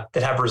have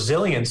that have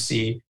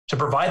resiliency to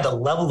provide the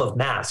level of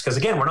mass. Because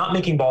again, we're not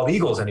making bald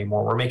eagles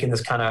anymore. We're making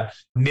this kind of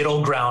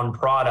middle ground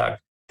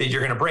product that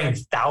you're going to bring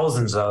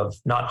thousands of,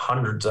 not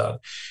hundreds of.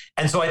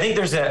 And so I think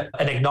there's an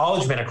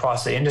acknowledgement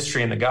across the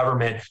industry and the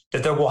government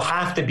that there will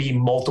have to be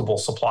multiple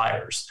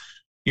suppliers.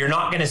 You're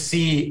not going to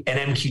see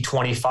an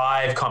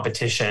MQ-25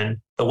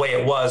 competition the way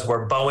it was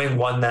where Boeing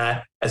won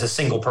that as a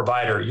single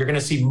provider. You're going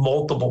to see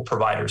multiple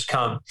providers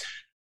come.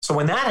 So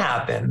when that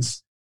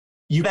happens,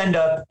 you end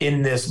up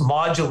in this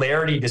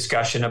modularity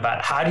discussion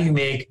about how do you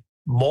make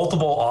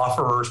multiple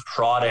offerers,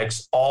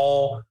 products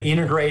all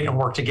integrate and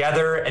work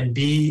together and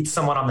be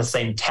somewhat on the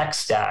same tech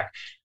stack.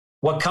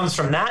 What comes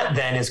from that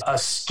then is a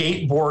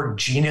skateboard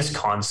genus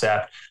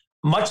concept,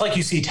 much like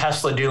you see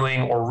Tesla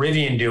doing or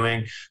Rivian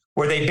doing,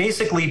 where they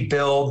basically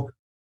build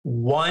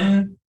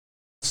one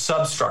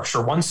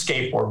substructure, one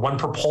skateboard, one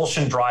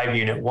propulsion drive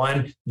unit,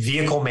 one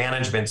vehicle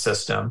management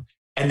system,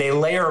 and they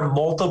layer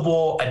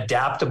multiple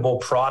adaptable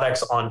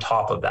products on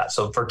top of that.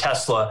 So for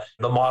Tesla,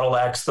 the Model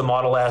X, the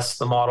Model S,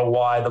 the Model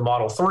Y, the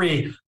Model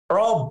 3 are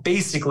all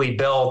basically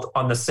built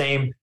on the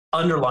same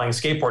underlying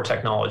skateboard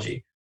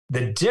technology.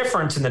 The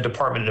difference in the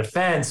Department of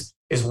Defense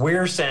is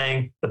we're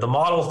saying that the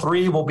Model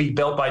 3 will be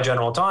built by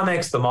General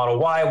Atomics, the Model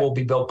Y will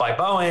be built by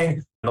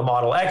Boeing, the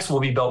Model X will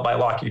be built by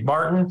Lockheed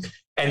Martin.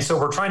 And so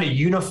we're trying to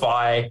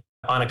unify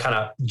on a kind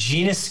of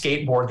genus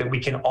skateboard that we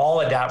can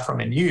all adapt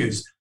from and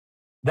use.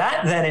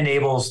 That then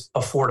enables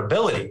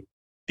affordability,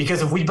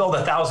 because if we build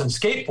 1,000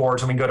 skateboards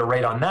and we go to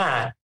rate on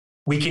that,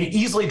 we can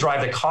easily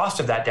drive the cost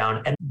of that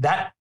down. And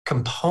that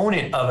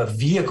component of a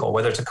vehicle,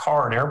 whether it's a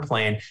car or an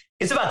airplane,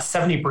 is about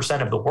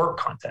 70% of the work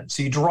content.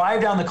 So you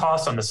drive down the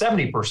cost on the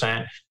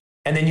 70%,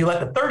 and then you let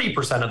the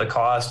 30% of the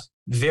cost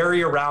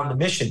vary around the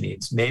mission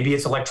needs. Maybe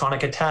it's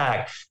electronic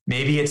attack,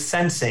 maybe it's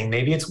sensing,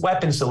 maybe it's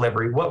weapons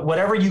delivery,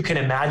 whatever you can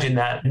imagine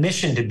that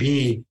mission to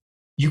be,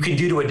 you can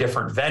do to a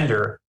different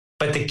vendor.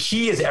 But the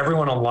key is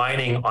everyone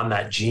aligning on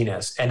that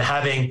genus and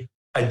having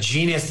a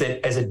genus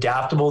that is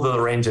adaptable to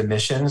the range of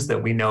missions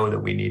that we know that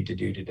we need to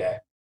do today.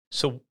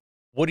 So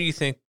what do you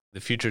think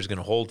the future is going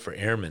to hold for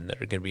airmen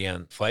that are going to be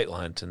on flight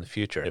lines in the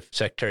future? If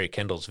Secretary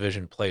Kendall's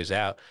vision plays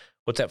out,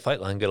 what's that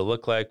flight line going to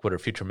look like? What are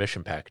future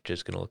mission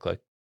packages going to look like?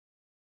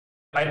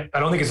 I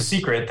don't think it's a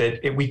secret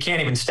that we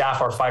can't even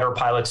staff our fighter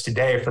pilots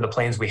today for the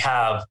planes we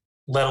have,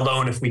 let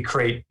alone if we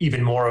create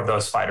even more of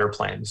those fighter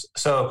planes.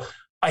 So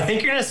I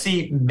think you're going to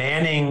see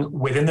manning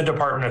within the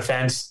Department of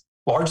Defense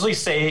largely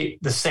stay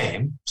the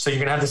same. So you're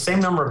going to have the same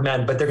number of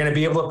men, but they're going to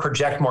be able to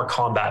project more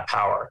combat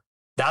power.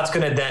 That's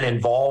going to then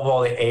involve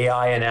all the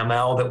AI and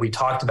ML that we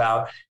talked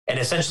about. And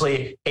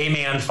essentially a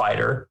manned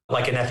fighter,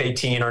 like an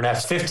F-18 or an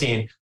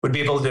F-15, would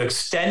be able to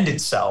extend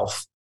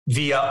itself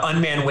via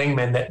unmanned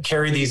wingmen that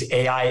carry these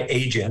AI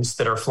agents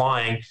that are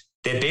flying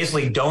that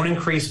basically don't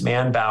increase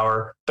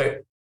manpower,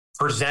 but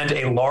present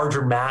a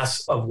larger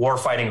mass of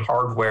warfighting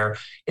hardware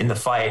in the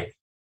fight.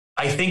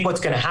 I think what's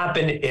going to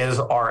happen is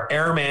our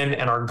airmen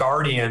and our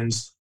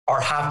guardians are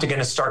going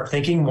to start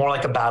thinking more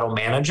like a battle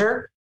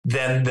manager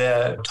than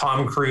the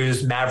Tom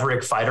Cruise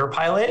Maverick fighter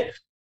pilot.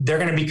 They're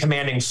going to be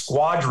commanding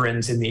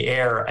squadrons in the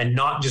air and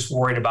not just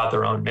worried about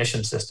their own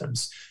mission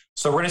systems.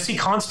 So we're going to see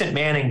constant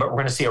manning, but we're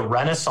going to see a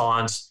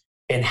renaissance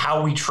in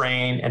how we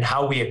train and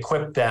how we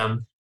equip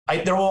them.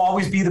 There will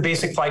always be the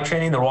basic flight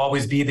training. There will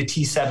always be the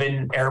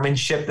T-7 airman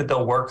ship that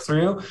they'll work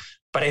through.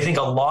 But I think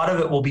a lot of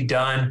it will be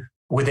done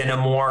within a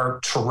more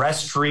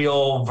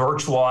terrestrial,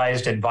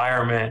 virtualized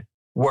environment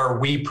where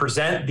we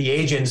present the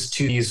agents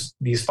to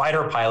these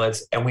fighter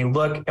pilots and we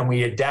look and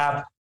we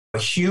adapt a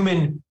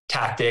human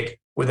tactic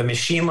with a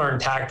machine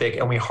learned tactic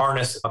and we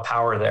harness a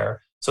power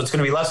there. So it's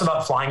going to be less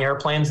about flying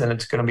airplanes and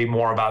it's going to be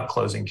more about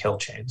closing kill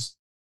chains.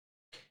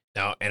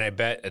 Now, and I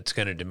bet it's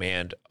going to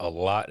demand a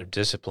lot of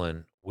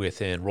discipline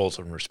within roles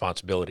and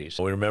responsibilities.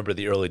 We remember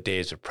the early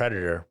days of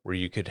Predator where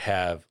you could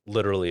have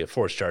literally a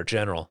 4-star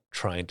general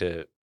trying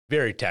to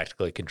very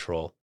tactically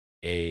control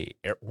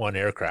one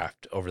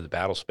aircraft over the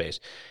battle space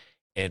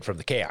and from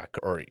the KAC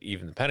or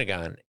even the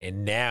Pentagon.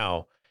 And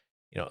now,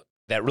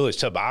 that really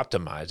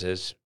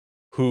sub-optimizes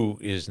who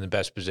is in the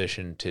best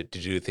position to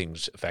do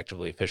things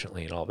effectively,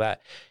 efficiently, and all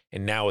that.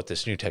 And now with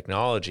this new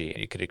technology,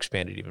 it could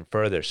expand it even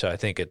further. So I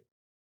think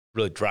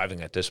really driving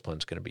that discipline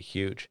is going to be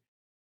huge.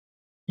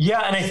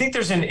 Yeah, and I think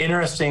there's an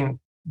interesting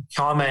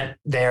comment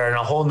there and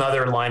a whole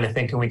nother line of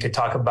thinking we could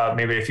talk about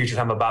maybe at a future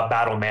time about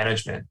battle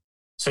management.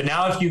 So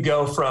now if you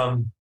go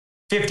from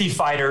 50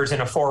 fighters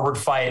in a forward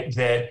fight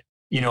that,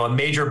 a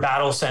major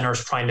battle center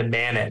is trying to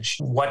manage,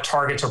 what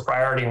targets are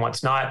priority and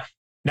what's not,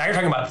 now you're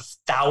talking about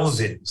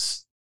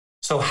thousands.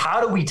 So how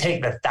do we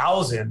take the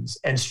thousands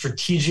and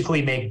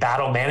strategically make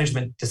battle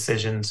management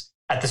decisions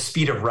at the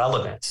speed of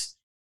relevance?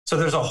 So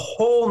there's a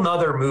whole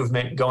nother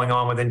movement going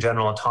on within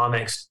General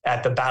Atomics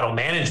at the battle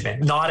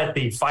management, not at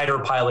the fighter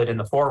pilot in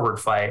the forward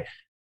fight.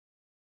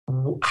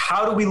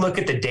 How do we look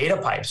at the data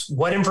pipes?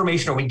 What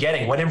information are we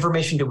getting? What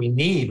information do we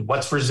need?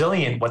 What's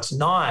resilient? What's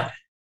not?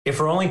 If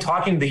we're only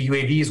talking to the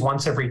UAVs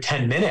once every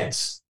 10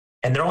 minutes,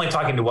 and they're only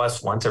talking to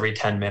us once every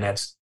 10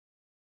 minutes,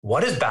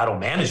 what does battle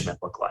management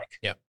look like?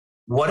 Yeah.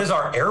 What does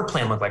our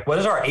airplane look like? What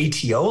does our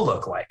ATO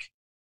look like?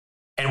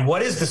 And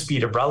what is the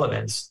speed of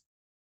relevance?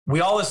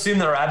 We all assume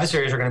that our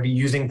adversaries are going to be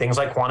using things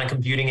like quantum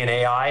computing and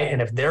AI.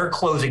 And if they're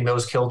closing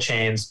those kill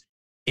chains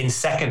in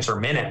seconds or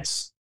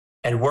minutes,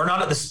 and we're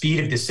not at the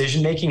speed of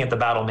decision-making at the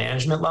battle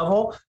management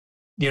level,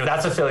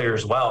 that's a failure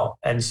as well.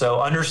 And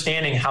so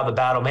understanding how the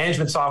battle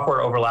management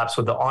software overlaps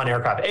with the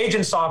on-aircraft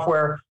agent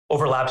software,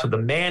 overlaps with the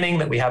manning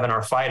that we have in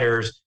our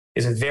fighters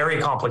is a very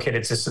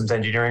complicated systems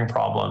engineering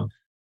problem.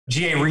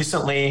 GA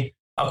recently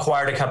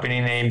acquired a company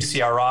named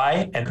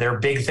CRI, and they're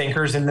big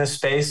thinkers in this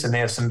space, and they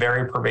have some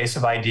very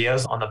pervasive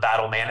ideas on the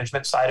battle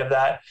management side of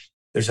that.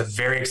 There's a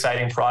very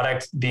exciting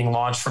product being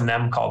launched from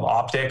them called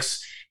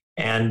Optics,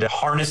 and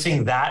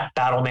harnessing that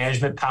battle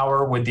management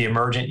power with the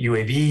emergent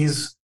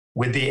UAVs,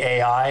 with the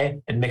AI,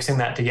 and mixing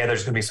that together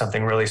is going to be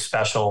something really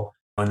special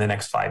in the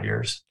next 5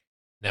 years.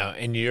 Now,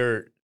 and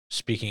you're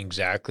speaking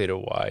exactly to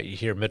why you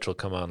hear Mitchell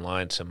come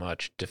online so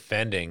much,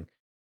 defending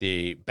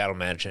the battle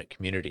management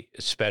community,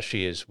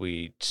 especially as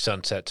we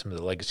sunset some of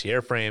the legacy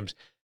airframes.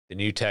 The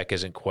new tech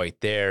isn't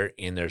quite there,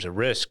 and there's a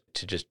risk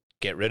to just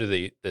get rid of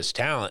this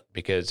talent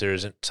because there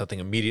isn't something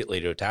immediately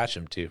to attach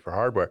them to for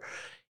hardware.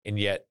 And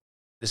yet,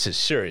 this is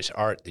serious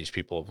art these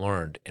people have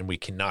learned, and we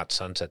cannot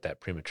sunset that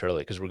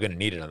prematurely because we're going to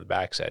need it on the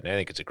backside. And I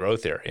think it's a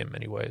growth area in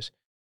many ways.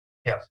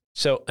 Yeah.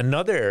 So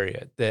another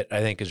area that I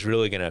think is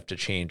really going to have to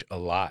change a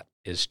lot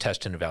is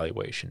test and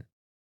evaluation.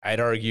 I'd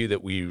argue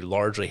that we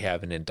largely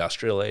have an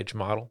industrial age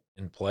model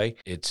in play.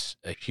 It's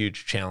a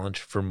huge challenge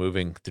for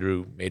moving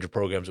through major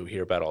programs that we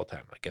hear about all the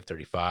time, like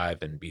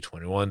F-35 and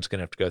B-21 is going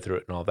to have to go through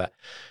it and all that.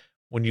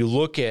 When you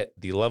look at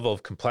the level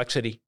of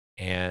complexity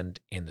and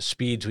in the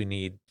speeds we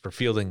need for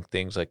fielding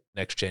things like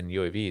next-gen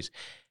UAVs,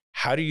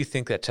 how do you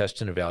think that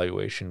test and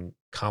evaluation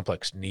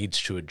complex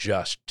needs to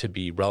adjust to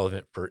be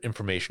relevant for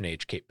information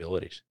age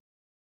capabilities?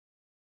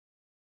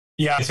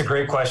 Yeah, it's a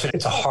great question.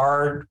 It's a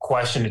hard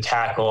question to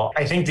tackle.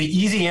 I think the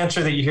easy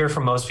answer that you hear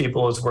from most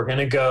people is we're going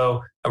to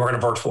go and we're going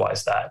to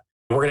virtualize that.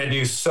 We're going to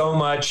do so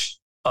much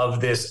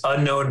of this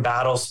unknown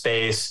battle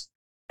space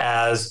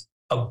as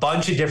a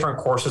bunch of different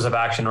courses of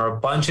action or a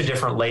bunch of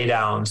different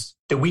laydowns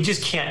that we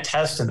just can't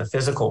test in the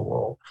physical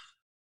world.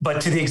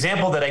 But to the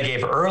example that I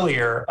gave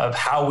earlier of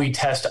how we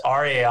test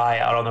our AI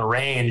out on the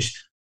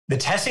range, the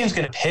testing is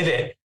going to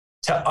pivot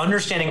to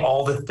understanding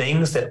all the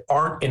things that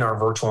aren't in our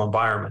virtual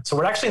environment. So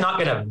we're actually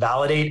not going to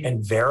validate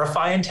and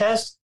verify and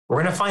test.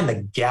 We're going to find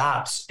the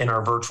gaps in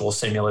our virtual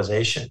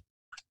simulation.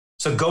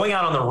 So going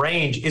out on the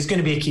range is going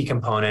to be a key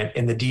component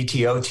in the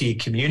DTOT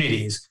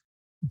communities,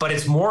 but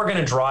it's more going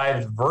to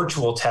drive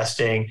virtual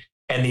testing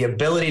and the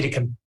ability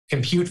to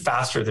compute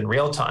faster than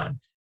real time.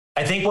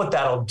 I think what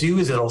that'll do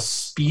is it'll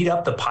speed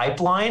up the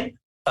pipeline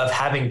of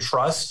having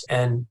trust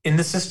and in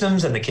the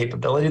systems and the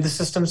capability the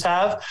systems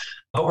have.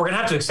 But we're going to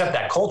have to accept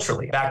that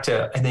culturally. Back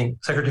to, I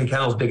think, Secretary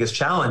Kendall's biggest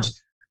challenge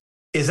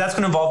is that's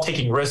going to involve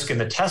taking risk in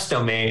the test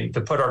domain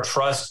to put our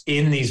trust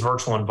in these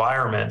virtual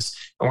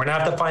environments. And we're going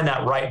to have to find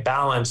that right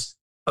balance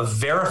of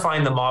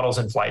verifying the models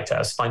in flight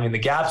tests, finding the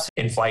gaps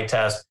in flight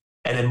tests,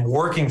 and then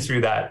working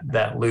through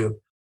that loop.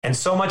 And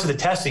so much of the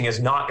testing is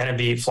not going to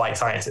be flight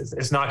sciences.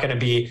 It's not going to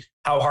be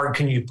how hard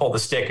can you pull the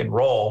stick and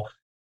roll.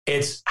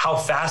 It's how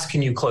fast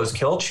can you close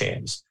kill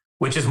chains,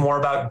 which is more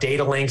about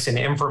data links and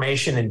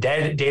information and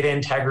data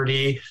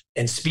integrity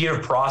and speed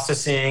of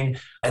processing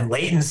and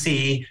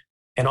latency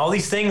and all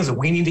these things that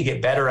we need to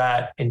get better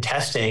at in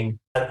testing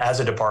as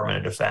a Department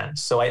of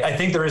Defense. So I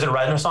think there is a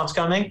renaissance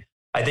coming.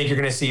 I think you're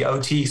going to see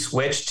OT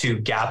switch to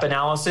gap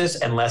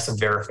analysis and less of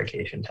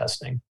verification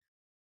testing.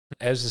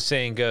 As the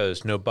saying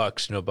goes, no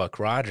bucks, no Buck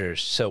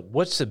Rogers. So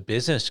what's the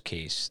business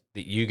case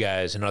that you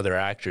guys and other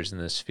actors in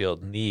this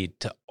field need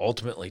to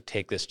ultimately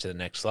take this to the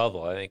next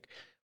level? I think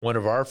one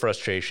of our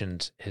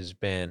frustrations has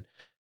been,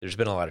 there's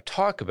been a lot of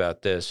talk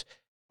about this,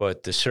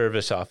 but the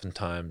service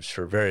oftentimes,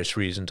 for various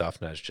reasons,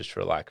 oftentimes just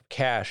for lack of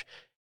cash,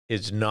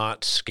 is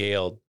not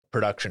scaled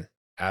production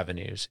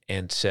avenues.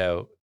 And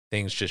so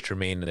things just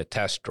remain in the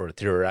test or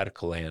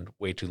theoretical land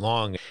way too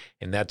long.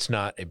 And that's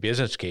not a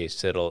business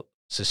case that'll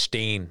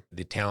sustain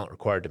the talent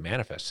required to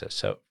manifest this.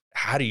 So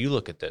how do you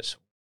look at this?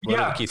 What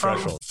are the key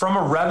thresholds? From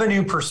a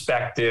revenue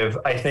perspective,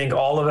 I think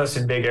all of us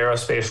in big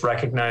aerospace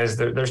recognize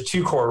that there's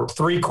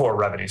three core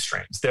revenue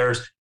streams.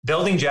 There's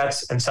building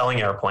jets and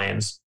selling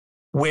airplanes,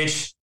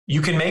 which you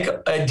can make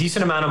a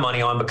decent amount of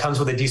money on, but comes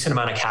with a decent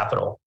amount of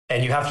capital.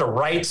 And you have to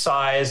right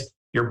size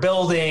your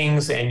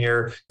buildings and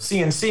your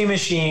CNC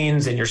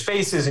machines and your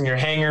spaces and your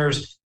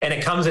hangars. And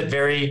it comes at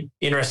very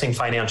interesting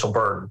financial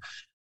burden.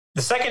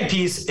 The second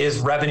piece is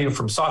revenue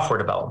from software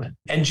development.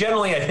 And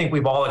generally, I think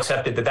we've all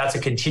accepted that that's a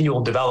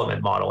continual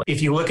development model.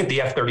 If you look at the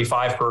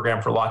F-35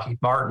 program for Lockheed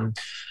Martin,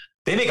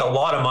 they make a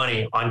lot of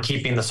money on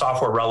keeping the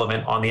software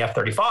relevant on the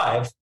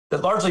F-35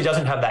 that largely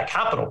doesn't have that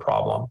capital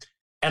problem.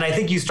 And I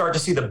think you start to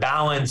see the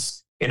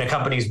balance in a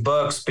company's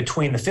books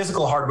between the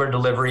physical hardware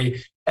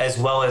delivery as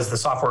well as the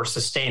software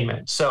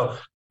sustainment. So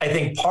I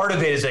think part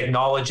of it is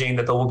acknowledging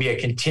that there will be a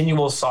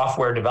continual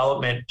software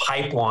development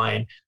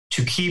pipeline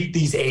to keep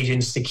these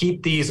agents, to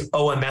keep these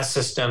OMS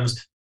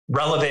systems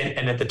relevant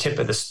and at the tip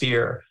of the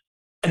spear.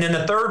 And then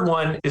the third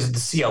one is the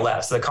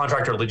CLS, the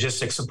contractor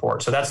logistics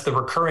support. So that's the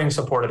recurring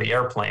support of the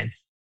airplane.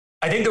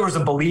 I think there was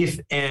a belief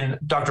in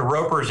Dr.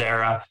 Roper's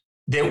era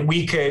that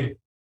we could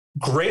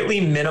greatly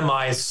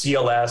minimize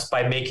CLS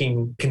by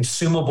making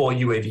consumable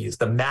UAVs,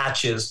 the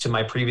matches to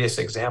my previous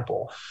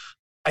example.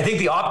 I think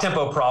the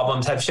op-tempo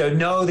problems have shown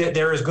that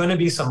there is going to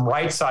be some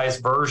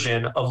right-sized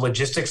version of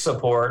logistics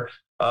support,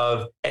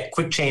 of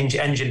quick change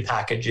engine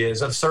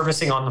packages, of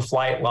servicing on the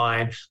flight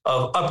line,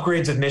 of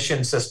upgrades of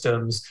mission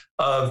systems,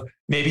 of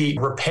maybe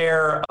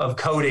repair of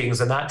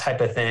coatings and that type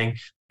of thing.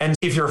 And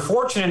if you're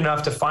fortunate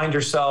enough to find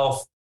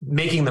yourself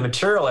making the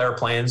material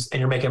airplanes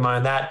and you're making money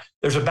on that,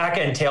 there's a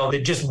back-end tail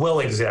that just will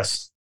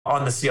exist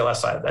on the CLS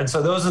side. And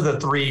so those are the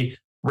three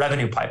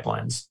revenue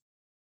pipelines.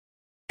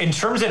 In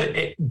terms of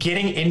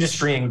getting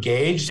industry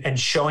engaged and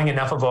showing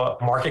enough of a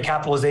market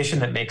capitalization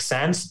that makes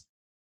sense,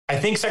 I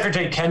think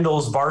Secretary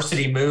Kendall's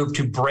varsity move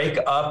to break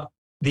up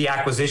the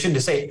acquisition to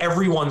say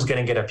everyone's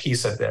going to get a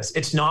piece of this,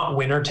 it's not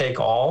winner take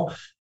all,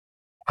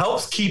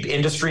 helps keep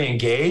industry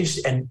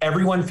engaged and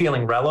everyone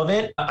feeling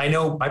relevant. I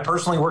know I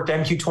personally worked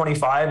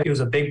MQ-25. It was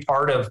a big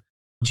part of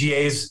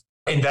GA's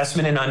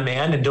investment in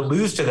unmanned, and to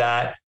lose to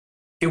that,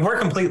 we're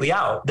completely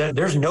out.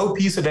 There's no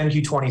piece of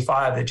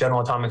MQ-25 that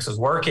General Atomics is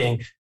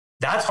working.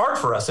 That's hard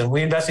for us. And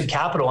we invested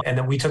capital and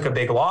then we took a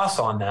big loss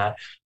on that.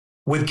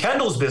 With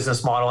Kendall's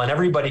business model and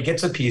everybody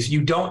gets a piece,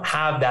 you don't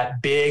have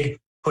that big,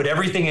 put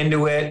everything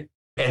into it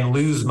and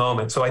lose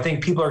moment. So I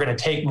think people are going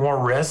to take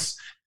more risks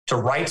to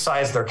right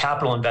size their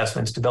capital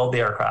investments to build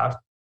the aircraft.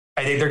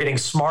 I think they're getting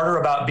smarter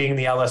about being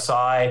the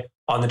LSI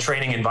on the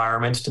training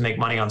environments to make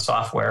money on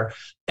software.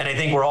 And I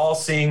think we're all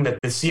seeing that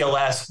the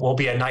CLS will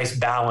be a nice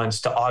balance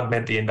to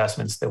augment the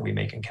investments that we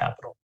make in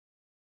capital.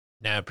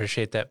 Now, I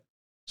appreciate that.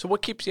 So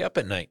what keeps you up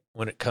at night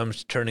when it comes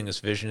to turning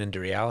this vision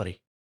into reality?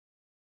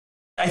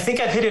 I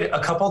think I've hit it a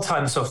couple of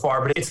times so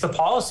far, but it's the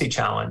policy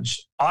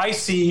challenge. I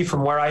see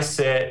from where I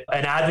sit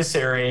an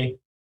adversary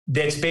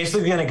that's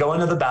basically going to go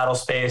into the battle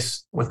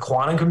space with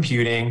quantum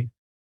computing,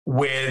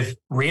 with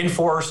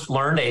reinforced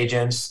learned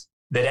agents,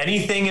 that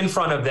anything in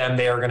front of them,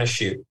 they are going to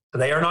shoot.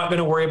 They are not going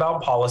to worry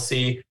about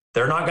policy.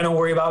 They're not going to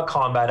worry about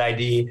combat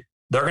ID.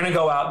 They're going to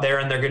go out there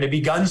and they're going to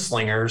be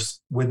gunslingers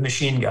with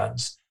machine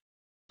guns.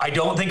 I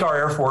don't think our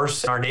Air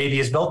Force, our Navy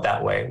is built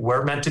that way.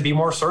 We're meant to be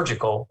more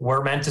surgical.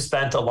 We're meant to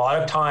spend a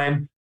lot of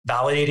time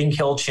validating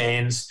kill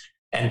chains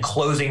and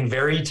closing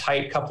very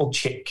tight coupled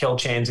kill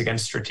chains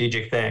against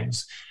strategic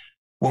things.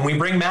 When we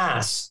bring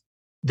mass,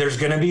 there's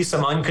going to be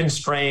some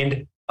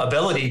unconstrained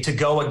ability to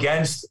go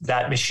against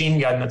that machine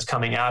gun that's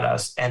coming at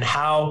us, and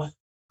how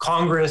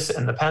Congress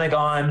and the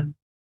Pentagon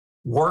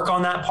work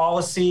on that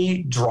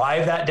policy,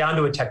 drive that down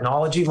to a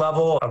technology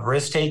level of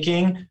risk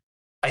taking.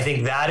 I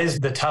think that is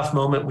the tough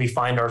moment we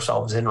find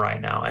ourselves in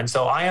right now. And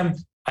so I'm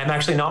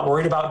actually not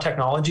worried about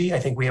technology. I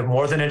think we have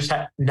more than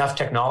enough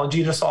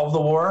technology to solve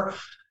the war.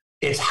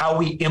 It's how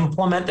we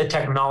implement the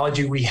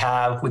technology we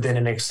have within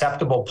an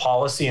acceptable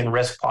policy and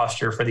risk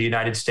posture for the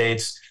United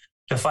States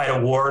to fight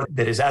a war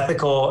that is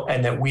ethical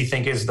and that we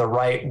think is the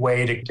right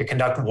way to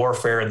conduct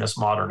warfare in this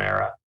modern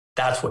era.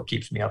 That's what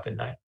keeps me up at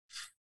night.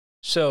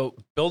 So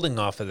building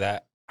off of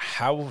that,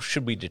 how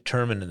should we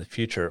determine in the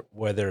future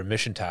whether a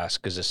mission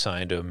task is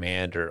assigned to a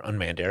manned or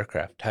unmanned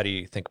aircraft? How do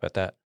you think about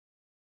that?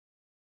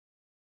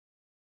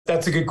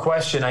 That's a good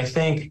question. I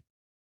think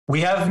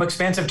we have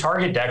expansive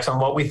target decks on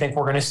what we think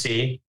we're going to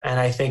see. And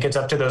I think it's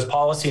up to those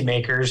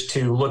policymakers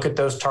to look at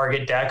those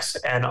target decks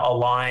and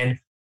align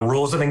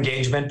rules of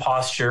engagement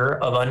posture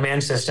of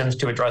unmanned systems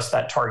to address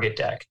that target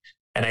deck.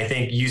 And I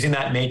think using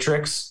that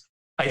matrix,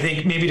 I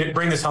think maybe to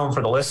bring this home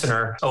for the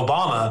listener,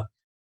 Obama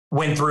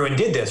went through and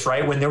did this,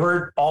 right? When there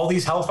were all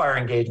these hellfire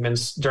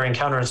engagements during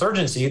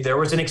counterinsurgency, there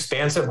was an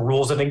expansive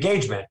rules of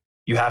engagement.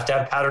 You have to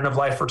have pattern of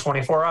life for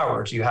 24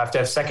 hours. You have to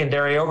have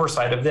secondary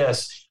oversight of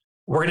this.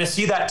 We're going to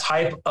see that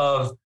type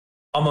of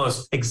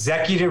almost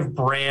executive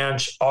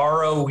branch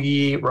ROE,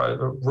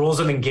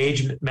 rules of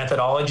engagement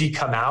methodology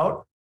come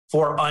out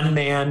for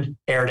unmanned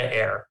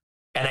air-to-air.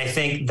 And I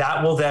think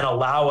that will then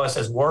allow us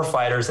as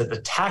warfighters at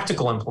the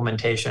tactical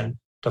implementation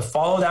to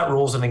follow that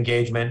rules of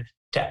engagement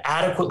to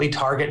adequately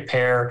target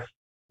pair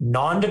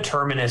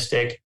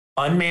non-deterministic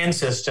unmanned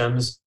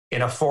systems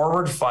in a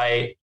forward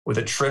fight with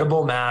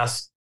attritable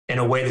mass in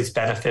a way that's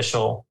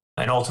beneficial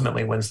and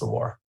ultimately wins the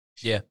war.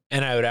 Yeah.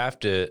 And I would have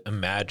to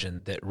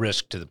imagine that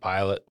risk to the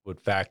pilot would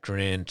factor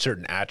in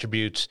certain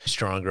attributes,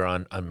 stronger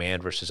on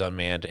unmanned versus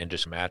unmanned, and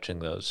just matching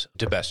those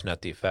to best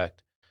net the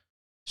effect.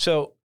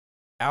 So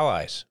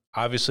allies,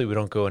 obviously we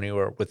don't go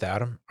anywhere without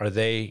them. Are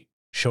they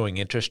showing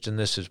interest in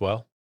this as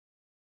well?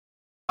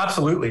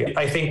 Absolutely.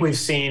 I think we've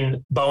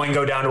seen Boeing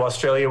go down to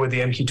Australia with the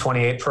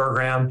MQ-28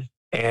 program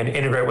and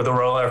integrate with the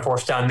Royal Air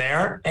Force down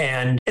there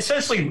and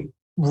essentially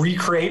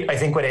recreate, I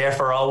think, what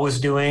AFRL was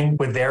doing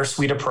with their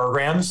suite of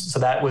programs. So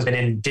that was an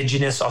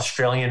indigenous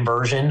Australian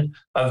version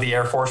of the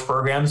Air Force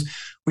programs.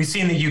 We've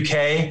seen the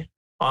UK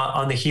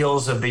on the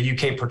heels of the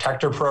UK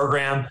Protector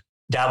program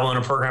dabble in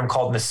a program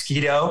called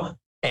Mosquito,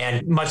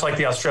 and much like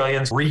the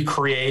Australians,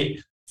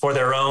 recreate for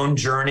their own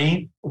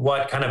journey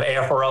what kind of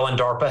AFRL and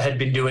DARPA had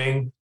been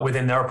doing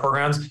within their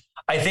programs.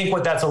 I think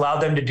what that's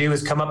allowed them to do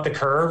is come up the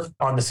curve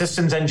on the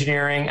systems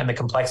engineering and the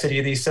complexity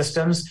of these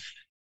systems.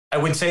 I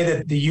would say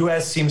that the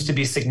US seems to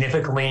be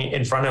significantly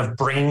in front of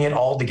bringing it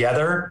all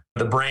together,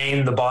 the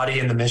brain, the body,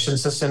 and the mission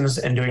systems,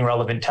 and doing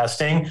relevant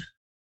testing.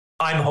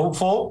 I'm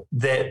hopeful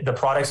that the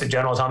products that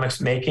General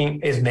Atomics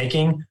is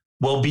making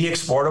will be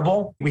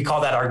exportable. We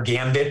call that our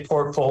Gambit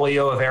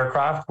portfolio of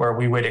aircraft, where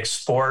we would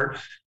export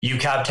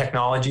UCAV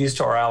technologies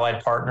to our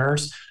allied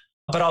partners.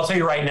 But I'll tell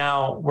you right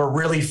now, we're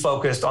really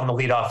focused on the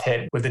leadoff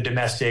hit with the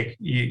domestic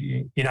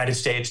United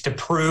States to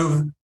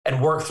prove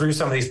and work through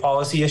some of these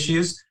policy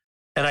issues.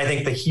 And I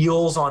think the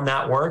heels on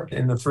that work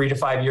in the 3 to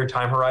 5 year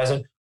time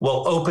horizon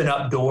will open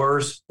up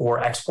doors for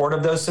export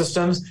of those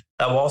systems.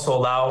 That will also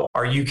allow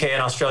our UK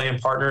and Australian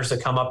partners to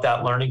come up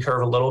that learning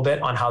curve a little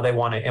bit on how they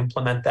want to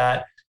implement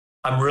that.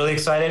 I'm really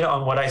excited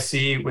on what I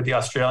see with the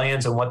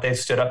Australians and what they've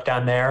stood up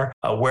down there.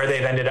 Where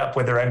they've ended up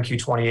with their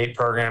MQ-28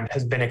 program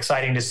has been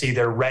exciting to see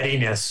their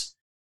readiness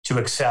to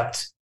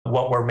accept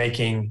what we're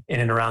making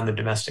in and around the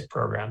domestic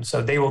program.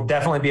 So they will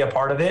definitely be a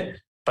part of it,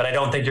 but I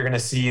don't think you're going to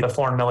see the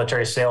foreign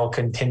military sale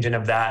contingent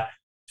of that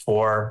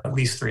for at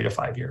least 3 to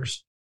 5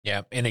 years.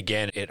 Yeah. And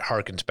again, it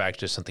harkens back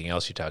to something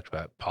else you talked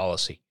about,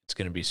 policy. It's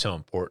going to be so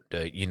important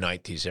to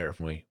unite these there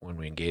when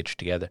we engage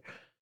together.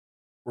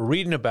 We're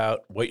reading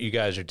about what you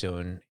guys are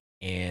doing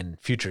in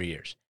future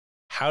years.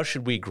 How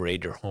should we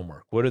grade your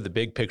homework? What are the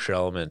big picture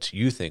elements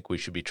you think we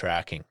should be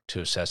tracking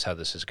to assess how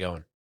this is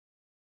going?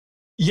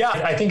 Yeah,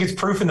 I think it's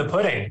proof in the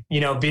pudding. You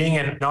know, being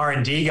an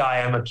R&D guy,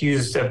 I'm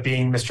accused of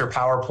being Mr.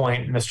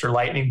 PowerPoint, Mr.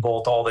 Lightning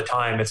Bolt all the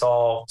time. It's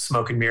all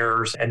smoke and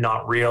mirrors and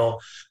not real.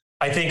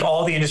 I think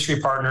all the industry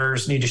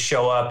partners need to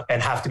show up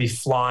and have to be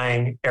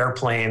flying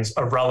airplanes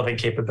of relevant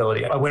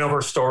capability. I went over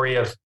a story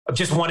of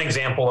just one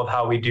example of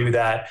how we do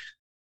that.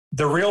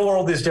 The real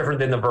world is different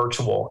than the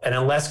virtual. And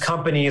unless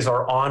companies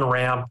are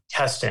on-ramp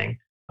testing,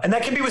 and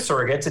that can be with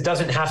surrogates, it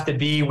doesn't have to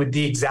be with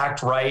the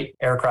exact right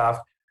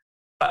aircraft.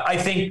 I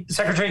think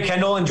Secretary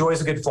Kendall enjoys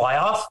a good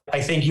fly-off.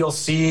 I think you'll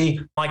see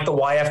like the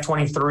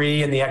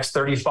YF-23 and the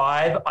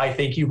X-35. I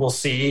think you will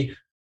see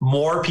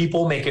more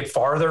people make it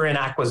farther in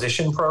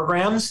acquisition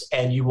programs,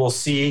 and you will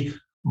see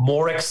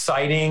more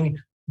exciting,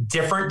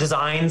 different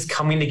designs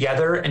coming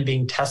together and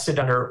being tested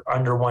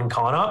under one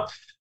CONOP.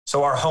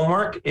 So our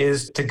homework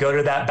is to go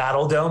to that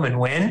battle dome and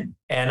win.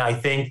 And I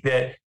think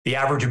that the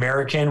average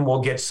American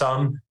will get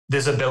some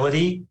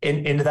visibility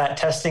into that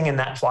testing and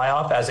that fly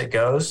off as it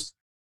goes.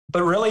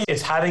 But really,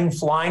 it's having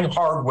flying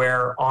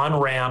hardware on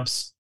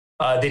ramps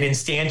that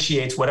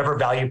instantiates whatever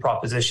value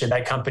proposition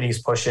that company is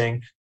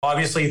pushing.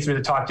 Obviously, through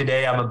the talk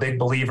today, I'm a big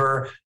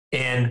believer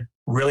in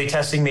really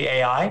testing the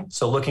AI.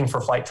 So looking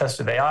for flight tests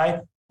of AI,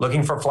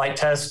 looking for flight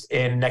tests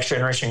in next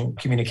generation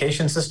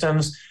communication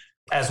systems,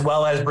 as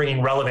well as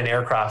bringing relevant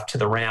aircraft to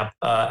the ramp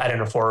at an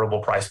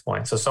affordable price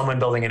point. So someone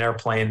building an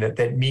airplane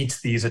that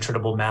meets these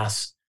attritable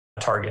mass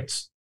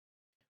targets.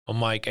 Well,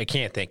 Mike, I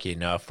can't thank you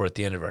enough. We're at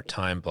the end of our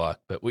time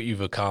block, but what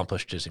you've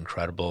accomplished is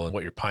incredible, and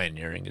what you're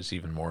pioneering is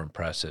even more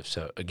impressive.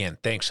 So again,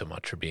 thanks so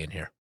much for being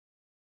here.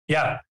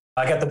 Yeah,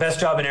 I got the best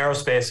job in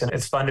aerospace, and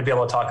it's fun to be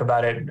able to talk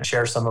about it and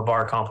share some of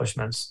our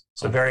accomplishments.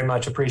 So very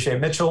much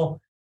appreciate Mitchell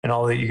and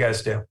all that you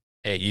guys do.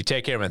 Hey, you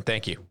take care, man.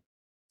 Thank you.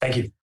 Thank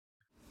you.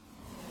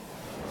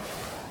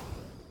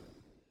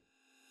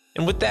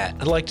 And with that,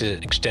 I'd like to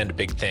extend a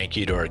big thank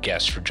you to our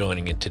guests for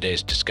joining in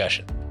today's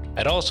discussion.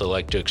 I'd also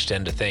like to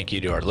extend a thank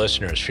you to our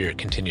listeners for your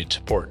continued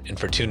support and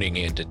for tuning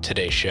in to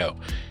today's show.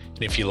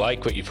 And if you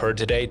like what you've heard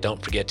today,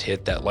 don't forget to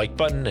hit that like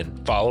button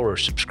and follow or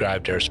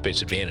subscribe to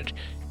Aerospace Advantage.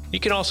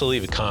 You can also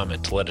leave a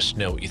comment to let us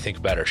know what you think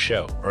about our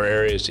show or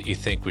areas that you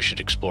think we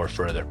should explore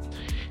further.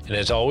 And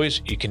as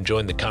always, you can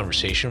join the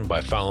conversation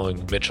by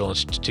following Mitchell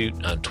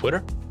Institute on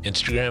Twitter,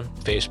 Instagram,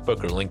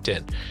 Facebook, or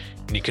LinkedIn.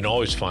 And you can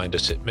always find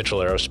us at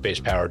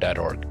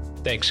mitchellaerospacepower.org.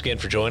 Thanks again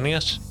for joining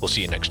us. We'll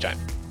see you next time.